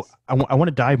invent. So I want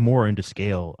to dive more into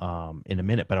scale in a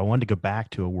minute, but I wanted to go back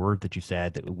to a word that you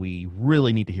said that we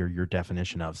really need to hear your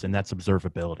definition of, and that's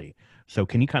observability. So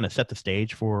can you kind of set the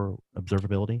stage for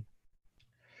observability?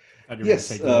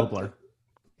 Yes. Globler.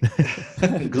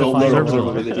 Globler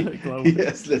observability.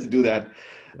 Yes, let's do that.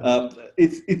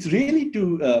 It's really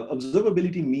to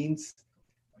observability means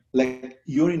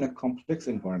you're in a complex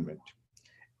environment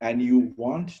and you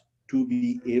want to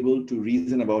be able to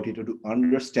reason about it or to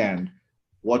understand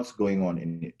what's going on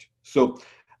in it. So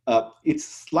it's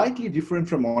slightly different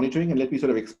from monitoring, and let me sort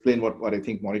of explain what I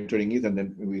think monitoring is, and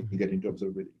then we get into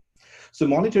observability. So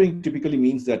monitoring typically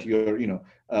means that you're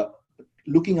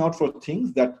looking out for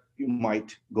things that you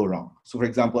might go wrong. So for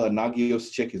example, a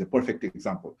Nagios check is a perfect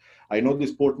example. I know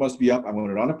this port must be up. I'm going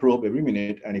to run a probe every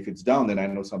minute, and if it's down, then I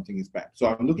know something is bad. So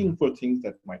I'm looking for things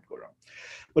that might go wrong.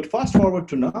 But fast forward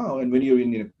to now, and when you're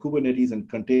in Kubernetes and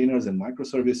containers and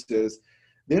microservices,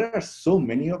 there are so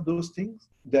many of those things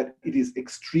that it is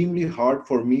extremely hard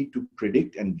for me to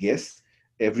predict and guess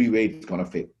every way it's going to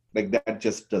fail. That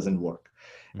just doesn't work.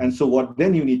 And so what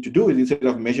then you need to do is, instead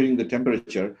of measuring the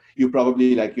temperature, you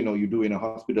probably you do in a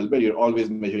hospital bed, you're always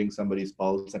measuring somebody's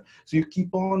pulse. And so you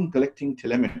keep on collecting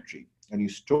telemetry and you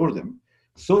store them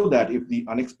so that if the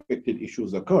unexpected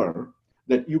issues occur,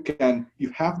 that you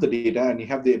have the data and you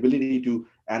have the ability to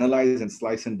analyze and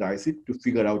slice and dice it to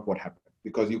figure out what happened,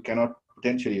 because you cannot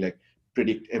potentially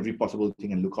predict every possible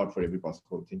thing and look out for every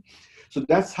possible thing. So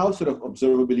that's how sort of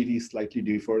observability slightly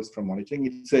differs from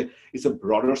monitoring. It's a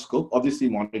broader scope. Obviously,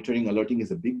 monitoring, alerting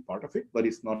is a big part of it, but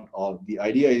it's not all. The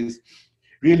idea is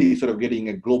really sort of getting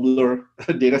a globaler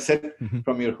data set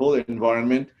from your whole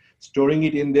environment, storing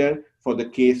it in there, for the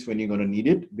case when you're going to need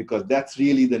it, because that's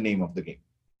really the name of the game.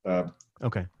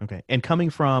 Okay. And coming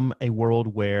from a world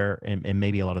where, and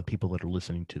maybe a lot of people that are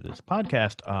listening to this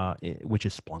podcast, which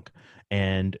is Splunk,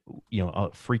 and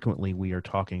frequently we are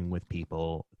talking with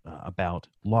people about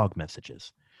log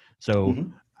messages. So,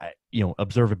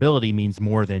 observability means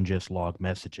more than just log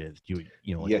messages.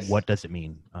 Yes. What does it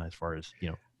mean as far as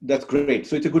That's great.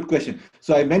 So it's a good question.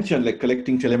 So I mentioned like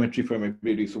collecting telemetry from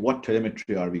everybody. So what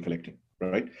telemetry are we collecting,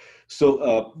 right?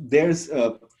 So there's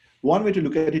one way to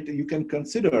look at it. You can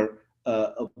consider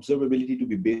observability to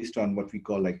be based on what we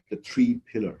call like the 3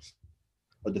 pillars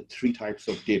or the 3 types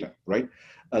of data, right?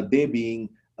 They being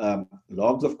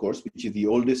logs, of course, which is the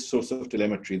oldest source of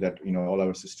telemetry that all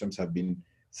our systems have been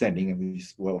sending, and which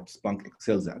is what Splunk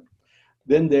excels at.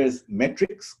 Then there's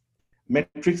metrics.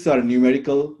 Metrics are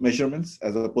numerical measurements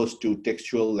as opposed to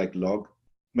textual like log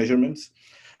measurements.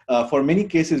 For many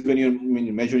cases, when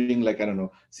you're measuring like, I don't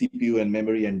know, CPU and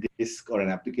memory and disk or an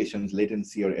application's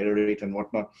latency or error rate and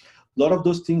whatnot, a lot of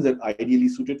those things are ideally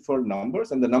suited for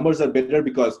numbers, and the numbers are better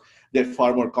because they're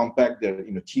far more compact. They're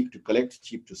cheap to collect,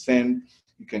 cheap to send.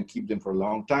 You can keep them for a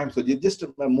long time. So they're just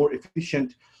a more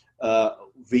efficient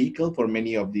vehicle for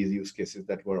many of these use cases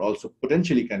that were also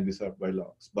potentially can be served by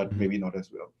logs, but maybe not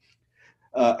as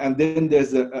well. And then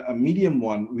there's a medium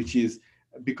one, which is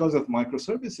because of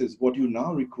microservices, what you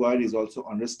now require is also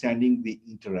understanding the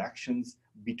interactions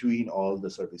between all the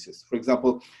services. For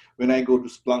example, when I go to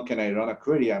Splunk and I run a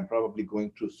query, I'm probably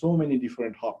going through so many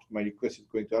different hops. My request is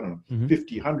going to, I don't know,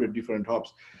 50, 100 different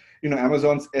hops.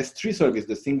 Amazon's S3 service,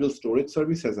 the single storage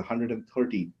service, has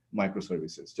 130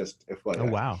 microservices, just FYI.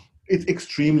 Oh, wow. It's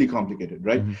extremely complicated,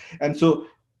 right? And so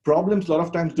problems a lot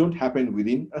of times don't happen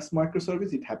within a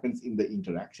microservice. It happens in the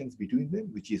interactions between them,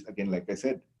 which is, again, like I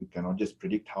said, you cannot just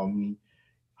predict how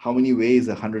many ways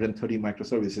 130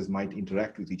 microservices might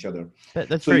interact with each other.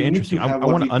 That's very interesting. I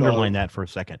want to underline that for a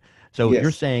second. So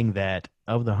you're saying that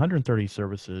of the 130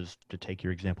 services, to take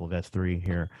your example of S3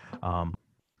 here,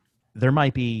 there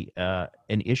might be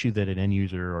an issue that an end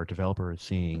user or developer is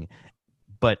seeing,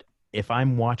 but if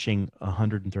I'm watching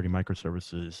 130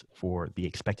 microservices for the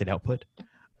expected output,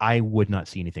 I would not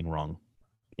see anything wrong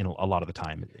a lot of the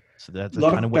time. So that's a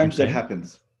lot kind of what times you're that saying?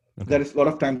 happens. Okay. That is a lot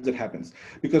of times that happens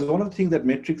because one of the things that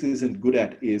metrics isn't good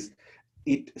at is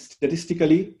it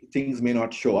statistically things may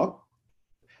not show up.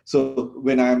 So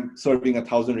when I'm serving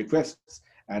 1,000 requests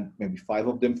and maybe 5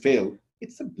 of them fail,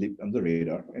 it's a blip on the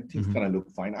radar and things kind of look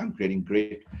fine. I'm getting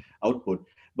great output.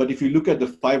 But if you look at the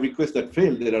 5 requests that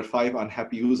failed, there are 5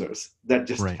 unhappy users that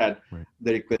just had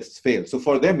the requests fail. So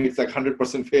for them, it's like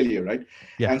 100% failure, right?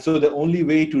 Yeah. And so the only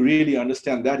way to really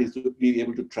understand that is to be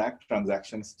able to track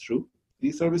transactions through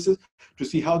these services to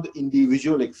see how the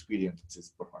individual experience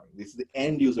is performing. This is the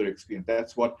end user experience.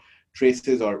 That's what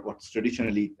traces or what's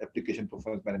traditionally application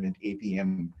performance management,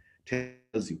 APM,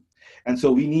 tells you. And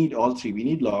so we need all 3. We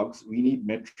need logs, we need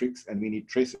metrics, and we need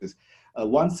traces.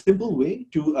 One simple way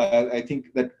to, I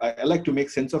think that I like to make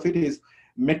sense of it is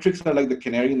metrics are like the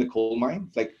canary in the coal mine.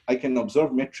 Like I can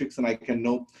observe metrics and I can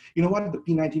know, what, the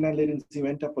P99 latency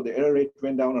went up or the error rate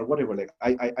went down or whatever. Like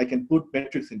I can put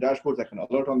metrics in dashboards, I can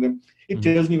alert on them. It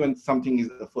tells me when something is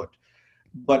afoot.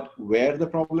 But where the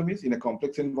problem is in a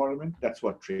complex environment, that's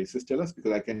what traces tell us,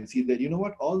 because I can see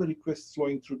that, all the requests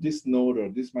flowing through this node or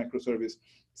this microservice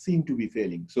seem to be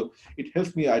failing. So it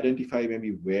helps me identify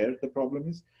maybe where the problem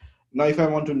is. Now, if I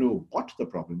want to know what the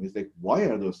problem is, like why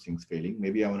are those things failing?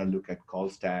 Maybe I want to look at call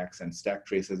stacks and stack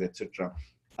traces, etc.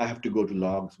 I have to go to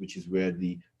logs, which is where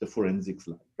the forensics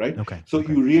lie, right? Okay. So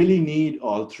you really need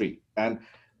all 3. And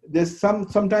there's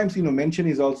sometimes, mention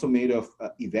is also made of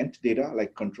event data,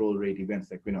 like control rate events,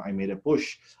 like, I made a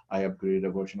push, I upgraded a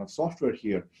version of software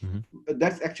here.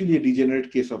 That's actually a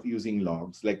degenerate case of using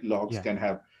logs. Like logs can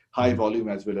have high volume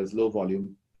as well as low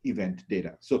volume event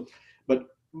data. So, but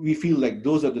we feel like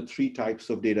those are the 3 types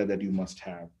of data that you must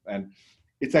have. And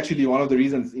it's actually one of the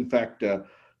reasons, in fact,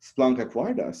 Splunk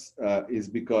acquired us is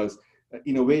because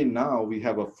in a way now we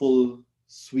have a full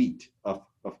suite of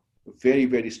very,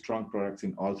 very strong products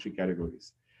in all 3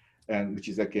 categories, and which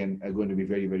is, again, going to be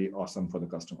very, very awesome for the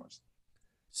customers.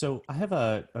 So I have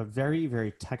a very,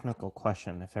 very technical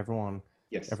question. If everyone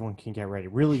can get ready,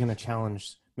 really going to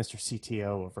challenge Mr.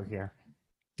 CTO over here.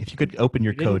 If you could open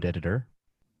your code editor.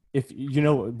 If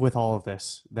with all of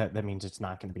this, that means it's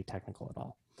not going to be technical at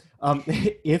all.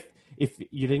 If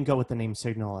you didn't go with the name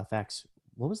SignalFX,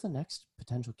 what was the next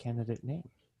potential candidate name?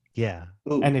 Yeah.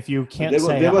 Ooh, and if you can't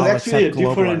there was actually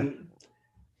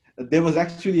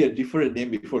a different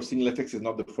name before. SignalFX is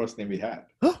not the first name we had.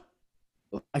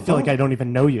 I feel like I don't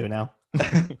even know you now.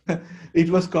 It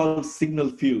was called Signal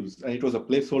Fuse, and it was a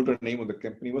placeholder name when the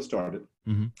company was started.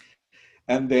 Mm-hmm.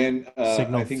 And then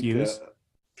Signal I think Fuse?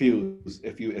 Fuse,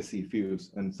 Fuse,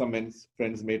 Fuse. And some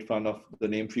friends made fun of the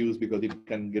name Fuse because it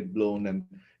can get blown and,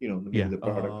 maybe Yeah. the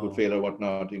product would fail or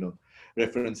whatnot,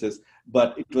 references.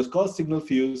 But it was called Signal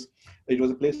Fuse. It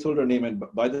was a placeholder name. And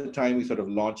by the time we sort of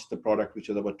launched the product, which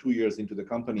was about 2 years into the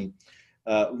company,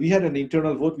 we had an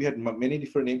internal vote. We had many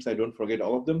different names. I don't forget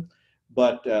all of them.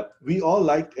 But we all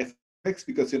liked FX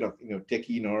because,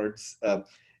 techie nerds.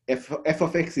 F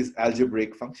of X is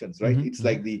algebraic functions, right? Mm-hmm, It's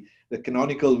like the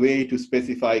canonical way to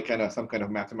specify some kind of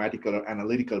mathematical or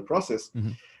analytical process.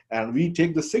 Mm-hmm. And we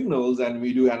take the signals and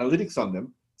we do analytics on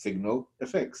them, signal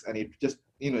FX. And it just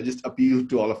appealed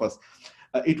to all of us.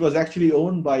 It was actually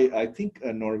owned by, I think,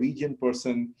 a Norwegian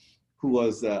person who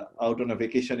was out on a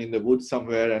vacation in the woods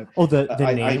somewhere. And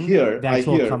the name, the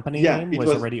actual company name was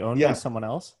already owned by someone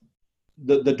else?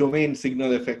 The domain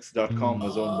signalfx.com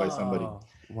was owned by somebody.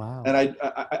 Wow. And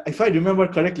I, if I remember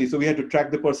correctly, so we had to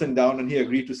track the person down, and he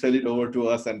agreed to sell it over to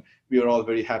us, and we were all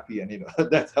very happy. And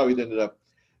that's how it ended up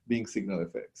being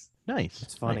SignalFX. Nice.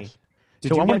 It's funny. Nice. Did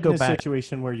So you I wanna get go in a back-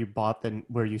 situation where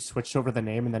where you switched over the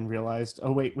name and then realized,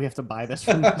 oh wait, we have to buy this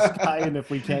from this guy, and if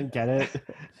we can't get it?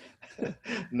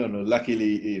 No.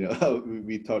 Luckily,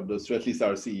 we thought those, at least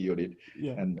our CEO did,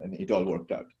 Yeah. and it all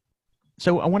worked out.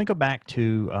 So I want to go back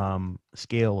to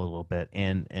scale a little bit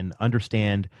and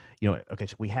understand, okay,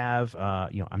 so we have,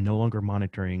 I'm no longer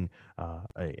monitoring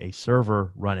a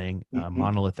server running a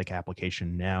monolithic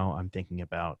application. Now I'm thinking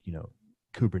about,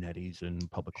 Kubernetes and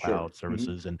public cloud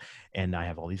services, and I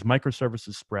have all these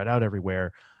microservices spread out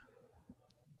everywhere.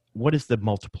 What is the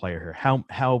multiplier here?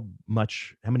 How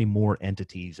many more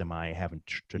entities am I having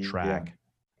to track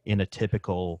in a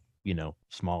typical,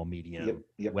 small, medium,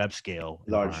 web scale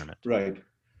large environment? Right.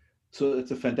 So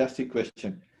it's a fantastic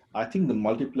question. I think the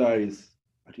multiplier is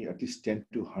at least 10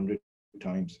 to 100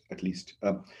 times at least.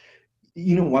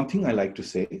 One thing I like to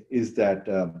say is that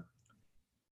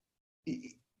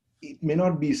it may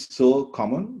not be so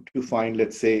common to find,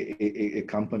 let's say, a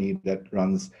company that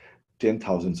runs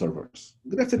 10,000 servers.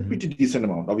 That's a pretty decent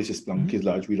amount. Obviously, Splunk is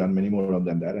large. We run many more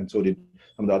than that, and so did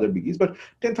some of the other biggies. But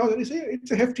 10,000 it's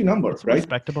a hefty number, It's right?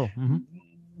 Respectable. Mm-hmm.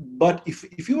 But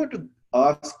if you were to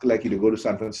ask, like, go to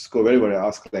San Francisco, wherever,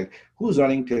 ask, like, who's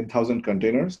running 10,000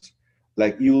 containers,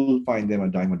 like, you'll find them a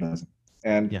dime a dozen.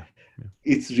 And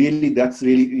that's really,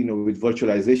 with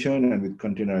virtualization and with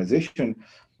containerization,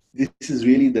 this is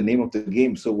really the name of the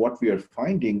game. So what we are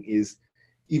finding is,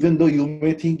 even though you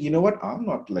may think, I'm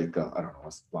not like a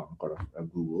Splunk or a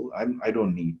Google, I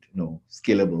don't need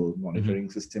scalable monitoring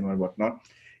system or whatnot.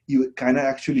 You kind of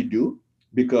actually do,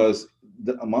 because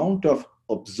the amount of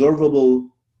observable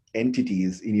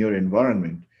entities in your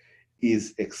environment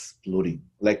is exploding.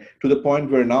 Like, to the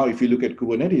point where now, if you look at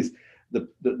Kubernetes,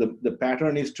 the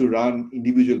pattern is to run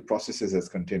individual processes as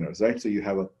containers, right? So you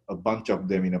have a bunch of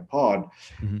them in a pod.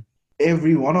 Mm-hmm.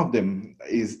 Every one of them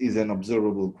is an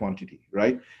observable quantity,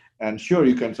 right? And sure,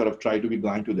 you can sort of try to be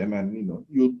blind to them, and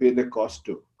you'll pay the cost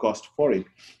for it.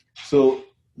 So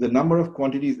the number of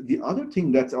quantities. The other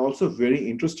thing that's also very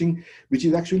interesting, which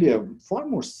is actually a far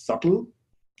more subtle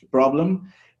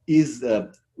problem, is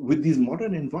with these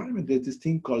modern environments, there's this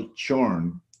thing called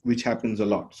churn, which happens a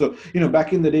lot. So,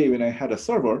 back in the day when I had a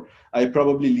server, I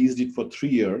probably leased it for 3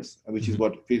 years, which is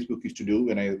what Facebook used to do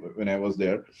when I was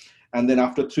there. And then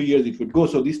after 3 years, it would go.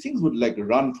 So these things would like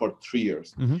run for 3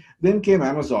 years. Mm-hmm. Then came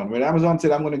Amazon, where Amazon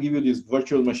said, I'm going to give you this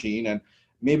virtual machine, and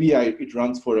maybe it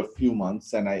runs for a few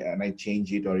months, and I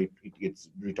change it, or it gets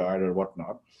retired or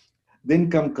whatnot. Then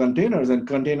come containers, and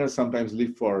containers sometimes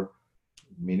live for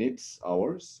minutes,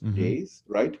 hours, days,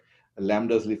 right?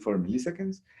 Lambdas live for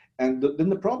milliseconds. And then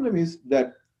the problem is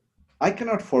that I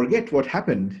cannot forget what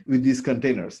happened with these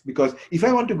containers, because if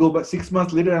I want to go back 6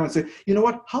 months later, I would say,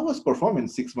 what? How was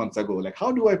performance 6 months ago? Like,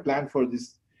 how do I plan for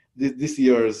this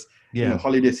year's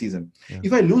holiday season? Yeah.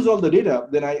 If I lose all the data,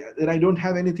 then I don't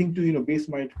have anything to base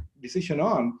my decision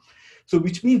on. So,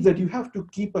 which means that you have to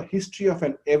keep a history of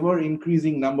an ever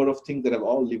increasing number of things that have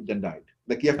all lived and died.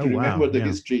 Like, you have to remember the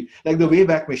history, like the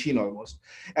Wayback Machine almost.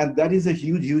 And that is a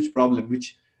huge, huge problem,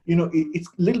 which it's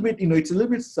a little bit, it's a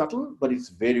little bit subtle, but it's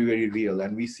very, very real.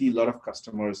 And we see a lot of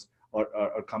customers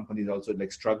or companies also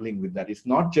like struggling with that. It's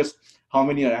not just how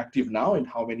many are active now and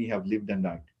how many have lived and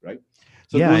died, right?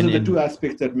 So those are the two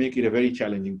aspects that make it a very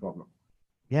challenging problem.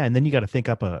 Yeah, and then you got to think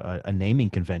up a naming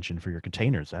convention for your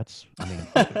containers. You're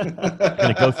going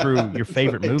to go through your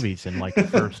favorite movies in like the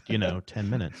first, 10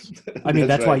 minutes. I mean,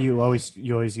 that's why you always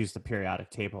use the periodic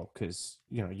table, because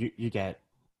you get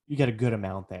a good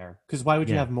amount there. Because why would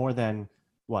you have more than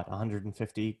what,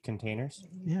 150 containers?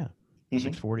 Yeah. Mhm,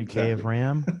 640K of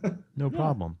RAM, no Yeah.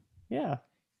 problem. Yeah.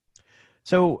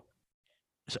 So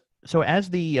as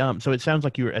the so it sounds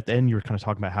like you were at the end, you were kind of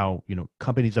talking about how,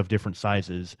 companies of different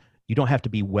sizes, you don't have to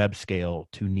be web scale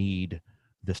to need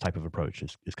this type of approach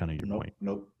is kind of your point.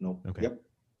 No. Okay. Yep.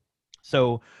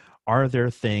 So are there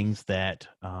things that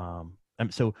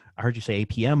so I heard you say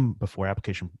APM before,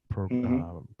 application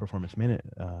performance minute.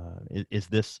 Is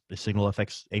this the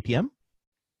SignalFX APM?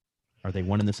 Are they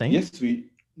one and the same? Yes,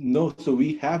 so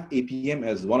we have APM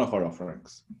as one of our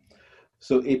offerings.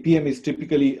 So APM is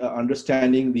typically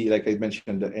understanding like I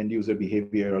mentioned, the end user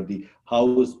behavior or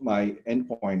how is my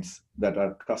endpoints that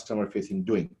are customer facing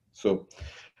doing. So,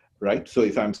 right. So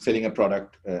if I'm selling a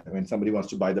product, when somebody wants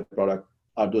to buy the product,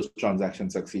 are those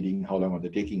transactions succeeding? How long are they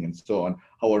taking, and so on?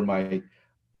 How are my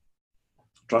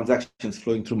transactions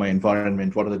flowing through my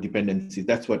environment? What are the dependencies?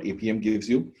 That's what APM gives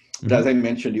you. But as I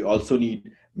mentioned, you also need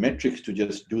metrics to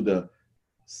just do the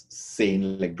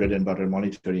sane, like bread and butter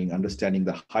monitoring, understanding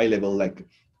the high level, like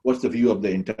what's the view of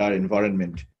the entire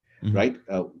environment, right?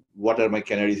 What are my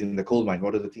canaries in the coal mine?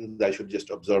 What are the things that I should just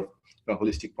observe from a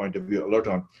holistic point of view, alert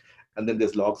on? And then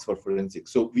there's logs for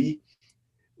forensics. So we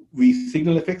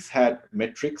SignalFX had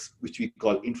metrics, which we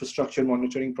call infrastructure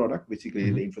monitoring product, basically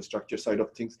the infrastructure side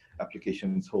of things,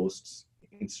 applications, hosts,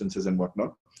 instances, and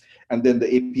whatnot. And then the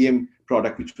APM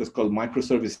product, which was called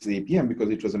microservices APM, because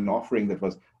it was an offering that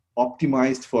was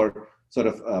optimized for sort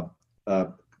of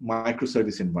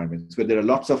microservice environments where there are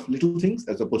lots of little things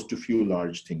as opposed to few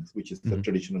large things, which is the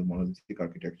traditional monolithic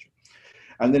architecture.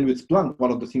 And then with Splunk,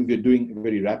 one of the things we're doing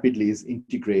very rapidly is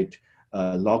integrate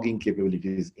logging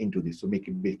capabilities into this. So make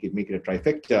it a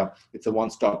trifecta. It's a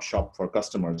one-stop shop for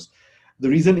customers. The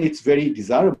reason it's very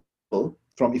desirable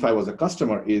from if I was a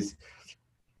customer is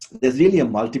there's really a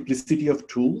multiplicity of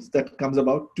tools that comes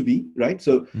about to be, right?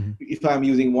 So if I'm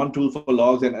using one tool for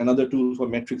logs and another tool for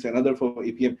metrics, another for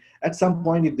APM, at some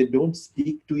point, if they don't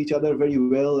speak to each other very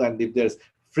well, and if there's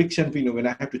friction, when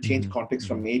I have to change context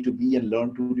from A to B and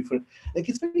learn two different,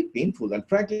 it's very painful. And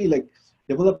frankly,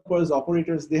 developers,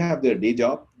 operators, they have their day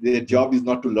job. Their job is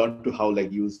not to learn to how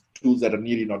use tools that are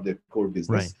really not their core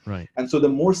business. Right. And so the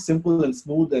more simple and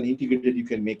smooth and integrated you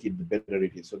can make it, the better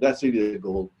it is. So that's really the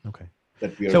goal. Okay.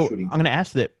 That we are so shooting. I'm going to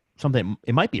ask that something.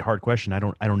 It might be a hard question. I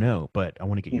don't know, but I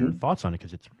want to get your thoughts on it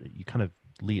because you kind of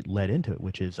led into it,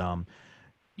 which is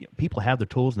people have their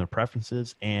tools and their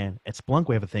preferences, and at Splunk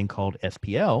we have a thing called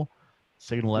SPL,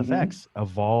 SignalFX,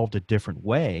 evolved a different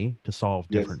way to solve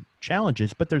different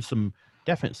challenges, but there's some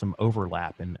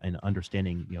overlap and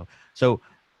understanding. So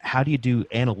how do you do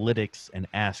analytics and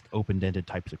ask open-ended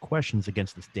types of questions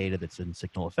against this data that's in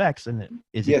SignalFX? And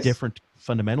is it different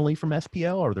fundamentally from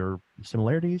SPL? Are there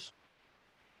similarities?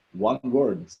 One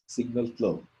word, signal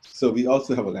flow. So we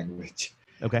also have a language.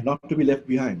 Okay. Not to be left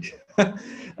behind.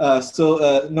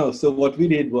 So what we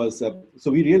did was,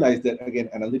 so we realized that, again,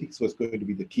 analytics was going to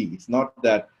be the key. It's not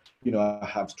that, I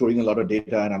have storing a lot of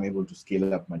data and I'm able to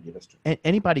scale up my data stream. And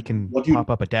anybody can pop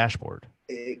up a dashboard.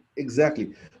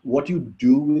 Exactly. What you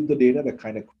do with the data, the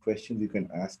kind of questions you can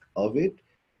ask of it,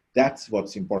 that's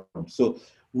what's important. So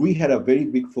we had a very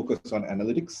big focus on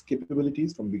analytics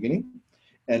capabilities from the beginning.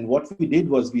 And what we did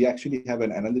was we actually have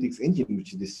an analytics engine,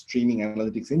 which is this streaming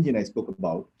analytics engine I spoke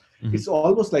about. It's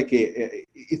almost like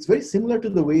it's very similar to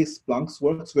the way Splunk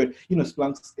works, where,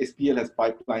 Splunk's SPL has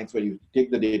pipelines where you take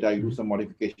the data, you do some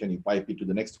modification, you pipe it to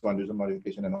the next one, do some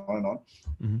modification, and on and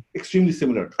on. Extremely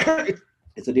similar.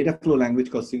 It's a data flow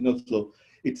language called Signal Flow.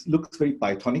 It looks very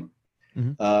Pythonic.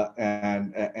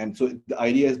 And so the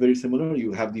idea is very similar.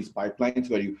 You have these pipelines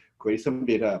where you query some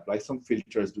data, apply some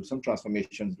filters, do some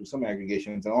transformations, do some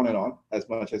aggregations, and on as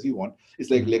much as you want. It's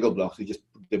like Lego blocks. You just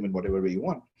put them in whatever way you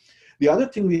want. The other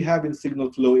thing we have in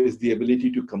Signal Flow is the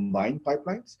ability to combine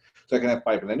pipelines. So I can have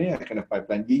pipeline A, I can have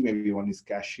pipeline B, maybe one is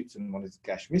cache hits and one is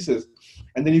cache misses.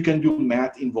 And then you can do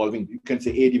math involving, you can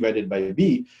say A divided by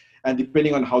B. And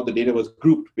depending on how the data was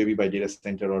grouped, maybe by data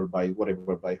center or by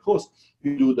whatever, by host,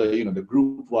 you do the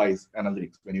group-wise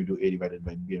analytics when you do A divided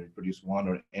by B and produce one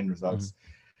or n results.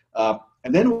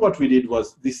 And then what we did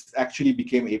was this actually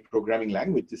became a programming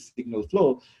language, this Signal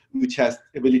Flow, which has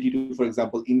ability to, for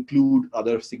example, include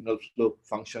other Signal Flow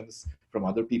functions from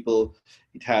other people.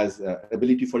 It has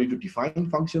ability for you to define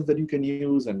functions that you can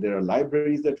use, and there are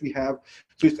libraries that we have.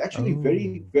 So it's actually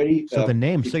very, very... So the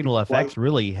name SignalFX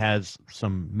really has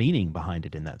some meaning behind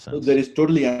it in that sense. So there is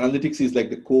totally, analytics is like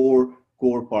the core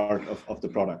part of the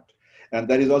product. And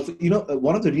that is also,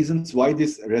 one of the reasons why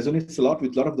this resonates a lot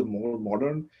with a lot of the more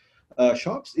modern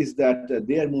shops is that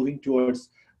they are moving towards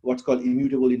what's called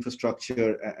immutable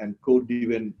infrastructure and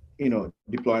code-driven,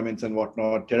 deployments and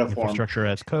whatnot, Terraform. Infrastructure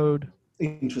as code.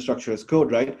 Infrastructure as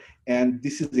code, right? And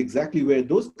this is exactly where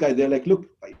those guys, they're like, look,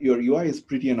 your UI is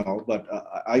pretty and all, but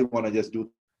I want to just do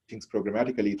things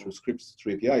programmatically through scripts,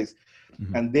 through APIs.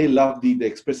 Mhm. And they love the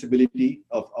expressibility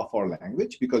of our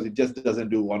language, because it just doesn't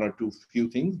do one or two few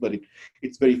things, but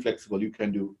it's very flexible. You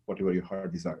can do whatever your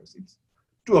heart desires. It's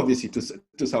obviously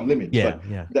to some limit,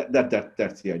 but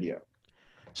that's the idea.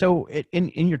 So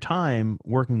in your time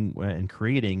working and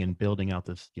creating and building out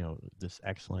this, this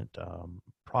excellent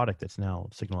product that's now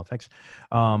SignalFX,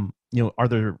 are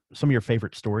there some of your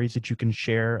favorite stories that you can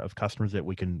share of customers that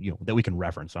we can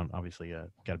reference on? Obviously,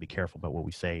 got to be careful about what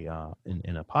we say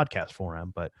in a podcast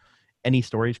forum, but any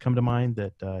stories come to mind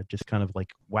that just kind of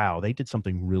like, wow, they did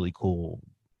something really cool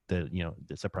that,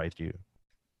 that surprised you?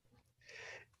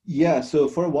 Yeah. So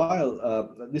for a while,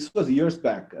 this was years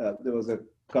back, there was a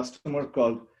customer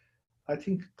called, I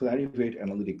think, Clarivate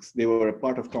Analytics. They were a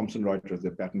part of Thomson Reuters,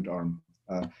 their patent arm.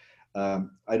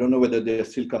 I don't know whether they're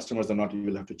still customers or not. You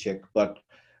will have to check. But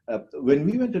when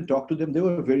we went and talked to them, they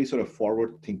were very sort of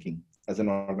forward thinking as an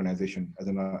organization,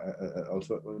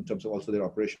 also in terms of also their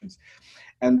operations.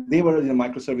 And they were in a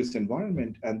microservice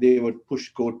environment, and they would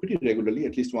push code pretty regularly,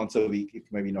 at least once a week, if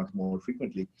maybe not more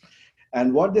frequently.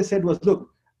 And what they said was, look,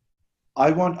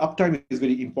 uptime is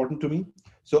very important to me.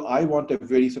 So I want a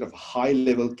very sort of high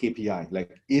level KPI,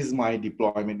 like, is my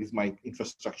deployment, is my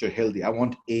infrastructure healthy? I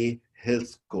want a health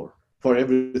score for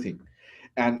everything.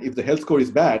 And if the health score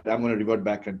is bad, I'm going to revert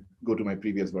back and go to my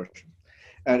previous version.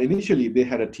 And initially they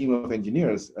had a team of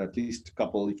engineers, at least a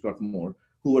couple, if not more,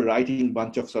 who were writing a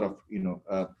bunch of sort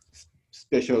of,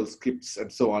 special scripts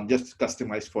and so on, just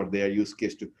customized for their use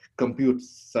case to compute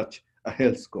such a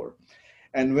health score.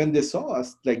 And when they saw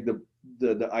us, like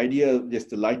the idea, just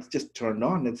the lights just turned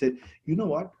on and said, you know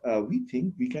what, we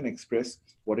think we can express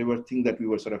whatever thing that we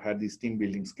were sort of had these team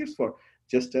building scripts for,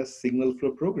 just as signal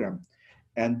flow program.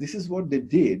 And this is what they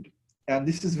did. And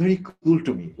this is very cool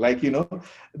to me. Like,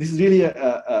 this is really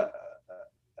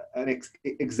an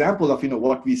example of,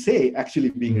 what we say actually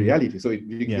being reality. So it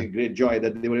gives me great joy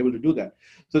that they were able to do that.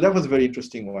 So that was a very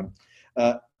interesting one.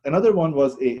 Another one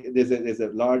was there's a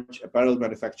large apparel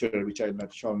manufacturer, which I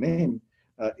shall name,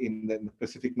 in the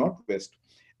Pacific Northwest,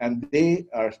 and they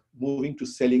are moving to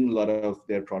selling a lot of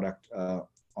their product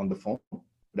on the phone,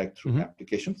 like through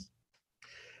applications.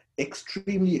 So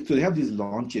they have these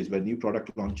launches, where new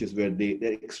product launches, where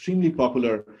they're extremely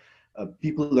popular.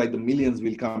 People like the millions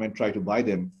will come and try to buy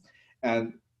them,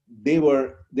 and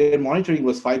their monitoring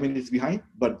was 5 minutes behind,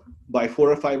 but by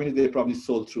 4 or 5 minutes, they probably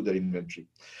sold through their inventory.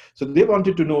 So they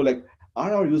wanted to know, like,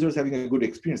 are our users having a good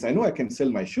experience? I know I can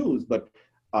sell my shoes, but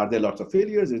are there lots of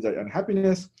failures? Is there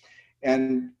unhappiness?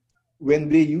 And when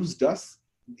they used us,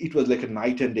 it was like a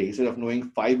night and day. Instead of knowing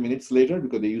 5 minutes later,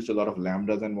 because they used a lot of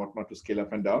lambdas and whatnot to scale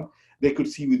up and down, they could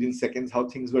see within seconds how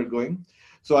things were going.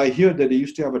 So I hear that they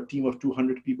used to have a team of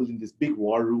 200 people in this big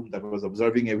war room that was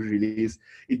observing every release.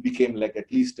 It became like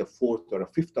at least a fourth or a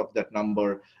fifth of that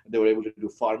number. They were able to do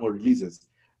far more releases.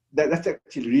 That's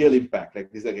actually real impact.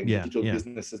 Like, these are digital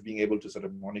businesses being able to sort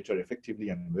of monitor effectively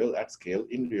and well at scale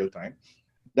in real time.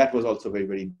 That was also a very,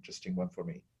 very interesting one for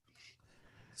me.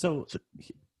 So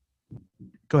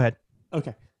go ahead.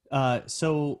 Okay.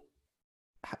 So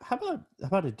how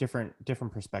about a different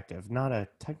perspective? Not a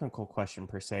technical question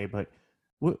per se, but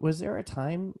was there a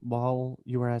time while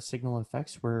you were at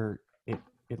SignalFX where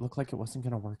it looked like it wasn't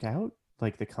going to work out?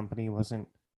 Like the company wasn't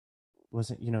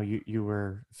you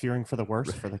were fearing for the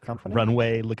worst for the company?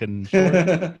 Runway looking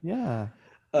short. Yeah.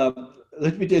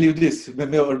 Let me tell you this,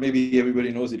 or maybe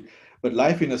everybody knows it, but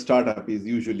life in a startup is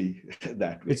usually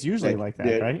that way. It's usually like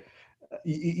that, right?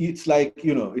 It's like,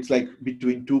 it's like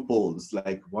between two poles.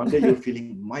 Like, one day you're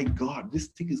feeling, my God, this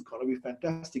thing is going to be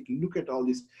fantastic. Look at all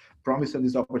this promise and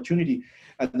this opportunity.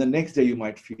 And the next day you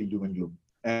might feel doom and gloom.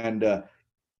 And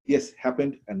yes,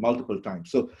 happened, and multiple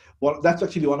times. So that's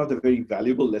actually one of the very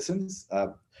valuable lessons.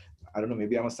 I don't know,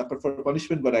 maybe I'm a sucker for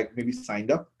punishment, but I maybe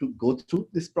signed up to go through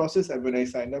this process. And when I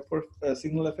signed up for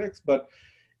SignalFX, but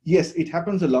yes, it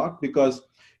happens a lot because,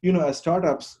 as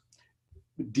startups,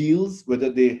 deals, whether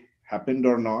they happened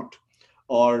or not,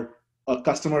 or a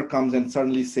customer comes and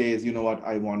suddenly says, you know what,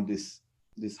 I want this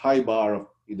high bar of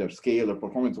either scale or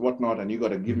performance or whatnot, and you got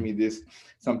to give me this.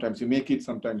 Sometimes you make it,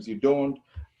 sometimes you don't.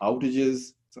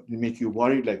 Outages, something make you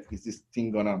worried, like, is this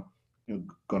thing gonna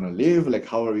live? Like,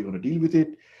 how are we gonna deal with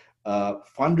it?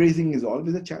 Fundraising is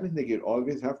always a challenge. Like, you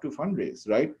always have to fundraise,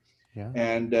 right? Yeah.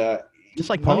 And just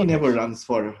like money politics. never runs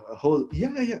for a whole.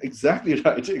 Yeah, exactly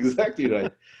right, exactly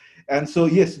right. And so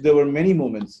yes, there were many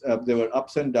moments. There were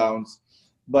ups and downs.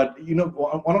 But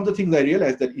one of the things I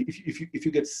realized that if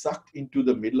you get sucked into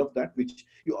the middle of that, which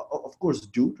you of course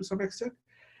do to some extent,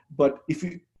 but if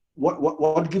you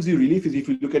what gives you relief is if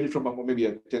you look at it from maybe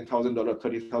a $10,000,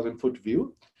 30,000 foot view,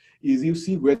 is you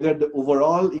see whether the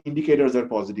overall indicators are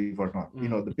positive or not.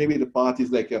 Maybe the path is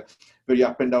like a very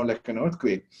up and down like an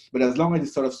earthquake, but as long as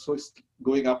it's sort of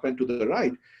going up and to the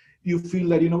right, you feel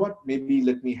that, maybe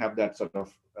let me have that sort of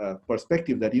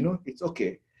perspective that, it's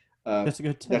okay. That's a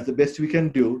good tip. That's the best we can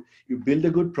do. You build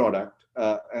a good product,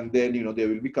 and then, there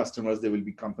will be customers, there will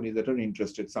be companies that are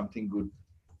interested, something good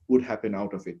would happen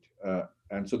out of it.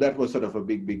 And so that was sort of a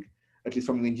big, at least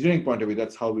from the engineering point of view,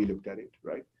 that's how we looked at it,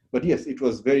 right? But yes, it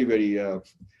was very, very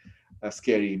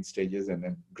scary in stages and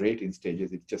then great in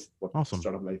stages. It's just what Awesome.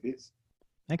 startup life is.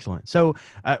 Excellent. So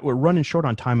we're running short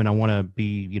on time, and I want to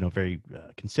be, very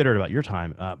considerate about your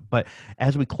time. But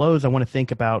as we close, I want to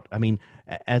think about,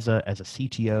 as a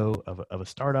CTO of a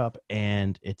startup,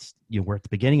 and it's we're at the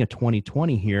beginning of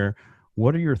 2020 here.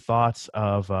 What are your thoughts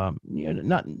of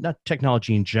not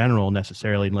technology in general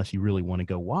necessarily, unless you really want to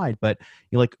go wide, but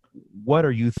what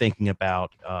are you thinking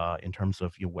about in terms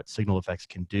of what SignalFX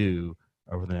can do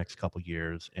over the next couple of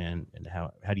years, and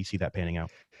how do you see that panning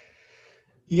out?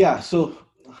 Yeah. So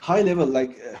high level,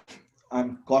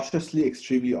 I'm cautiously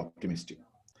extremely optimistic.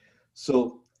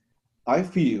 So I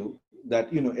feel that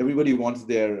everybody wants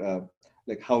their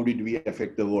how did we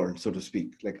affect the world, so to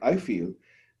speak. I feel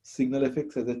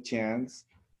SignalFX has a chance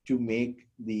to make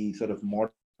the sort of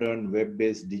modern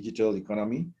web-based digital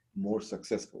economy more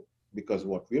successful, because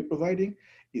what we're providing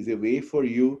is a way for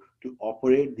you to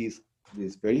operate these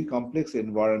very complex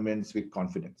environments with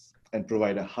confidence and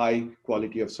provide a high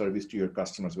quality of service to your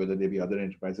customers, whether they be other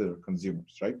enterprises or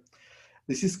consumers, right?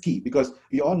 This is key because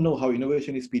we all know how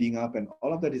innovation is speeding up, and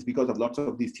all of that is because of lots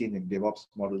of these changing. DevOps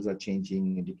models are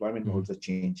changing, and deployment models are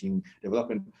changing,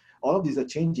 development, all of these are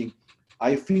changing.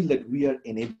 I feel that we are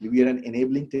an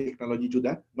enabling technology to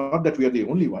that. Not that we are the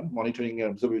only one. Monitoring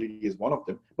and observability is one of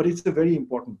them, but it's a very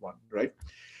important one, right?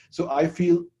 So I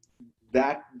feel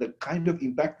that the kind of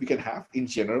impact we can have in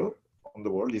general on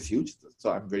the world is huge. So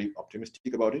I'm very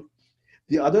optimistic about it.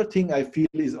 The other thing I feel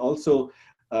is also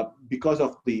because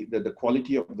of the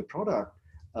quality of the product,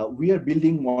 we are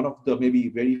building one of the maybe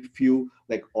very few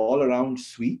all-around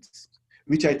suites,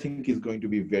 which I think is going to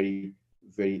be very,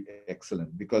 very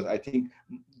excellent, because I think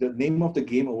the name of the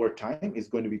game over time is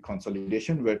going to be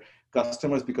consolidation, where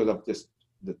customers, because of just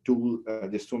the tool,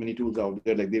 there's so many tools out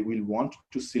there, they will want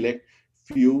to select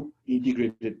few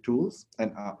integrated tools.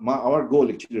 And our goal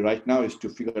actually right now is to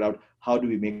figure out how do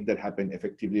we make that happen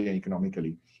effectively and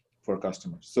economically for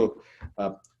customers. So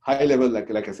high level, like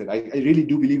I said, I really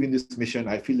do believe in this mission.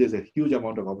 I feel there's a huge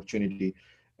amount of opportunity,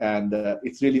 and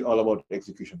it's really all about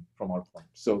execution from our point.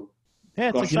 So yeah,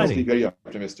 it's cautiously exciting. very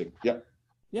optimistic. Yeah.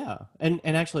 Yeah. And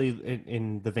actually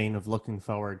in the vein of looking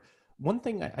forward, one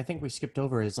thing I think we skipped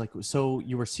over is so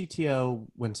you were CTO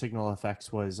when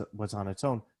SignalFX was on its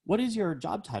own. What is your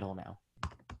job title now?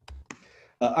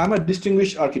 I'm a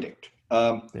distinguished architect.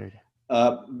 There you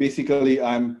go. Basically,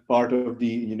 I'm part of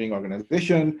the engineering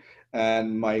organization,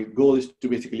 and my goal is to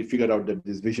basically figure out that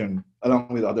this vision, along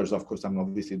with others, of course, I'm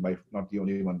obviously not the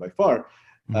only one by far,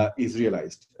 is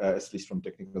realized, at least from a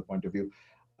technical point of view.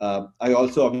 I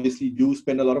also obviously do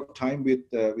spend a lot of time with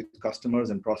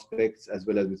customers and prospects, as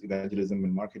well as with evangelism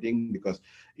and marketing, because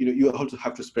you also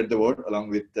have to spread the word along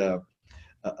with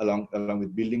along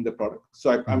with building the product.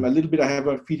 So I'm a little bit, I have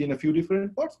a feet in a few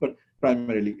different parts, but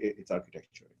primarily it's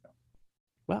architecture.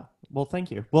 Wow. Well,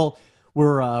 thank you. Well,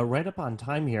 we're right up on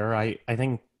time here. I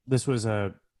think this was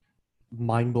a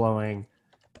mind-blowing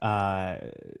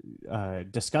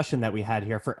discussion that we had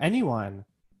here. For anyone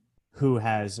who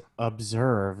has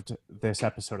observed this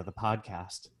episode of the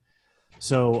podcast.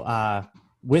 So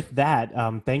with that,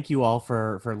 thank you all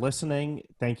for listening.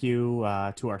 Thank you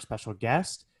to our special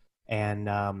guest, and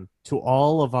to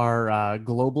all of our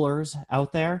globalers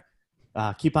out there.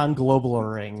 Keep on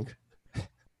globalaring.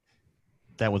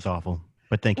 That was awful,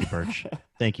 but thank you, Birch.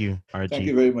 Thank you, RG. Thank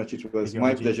you very much. It was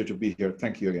my pleasure to be here.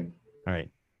 Thank you again. All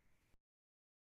right.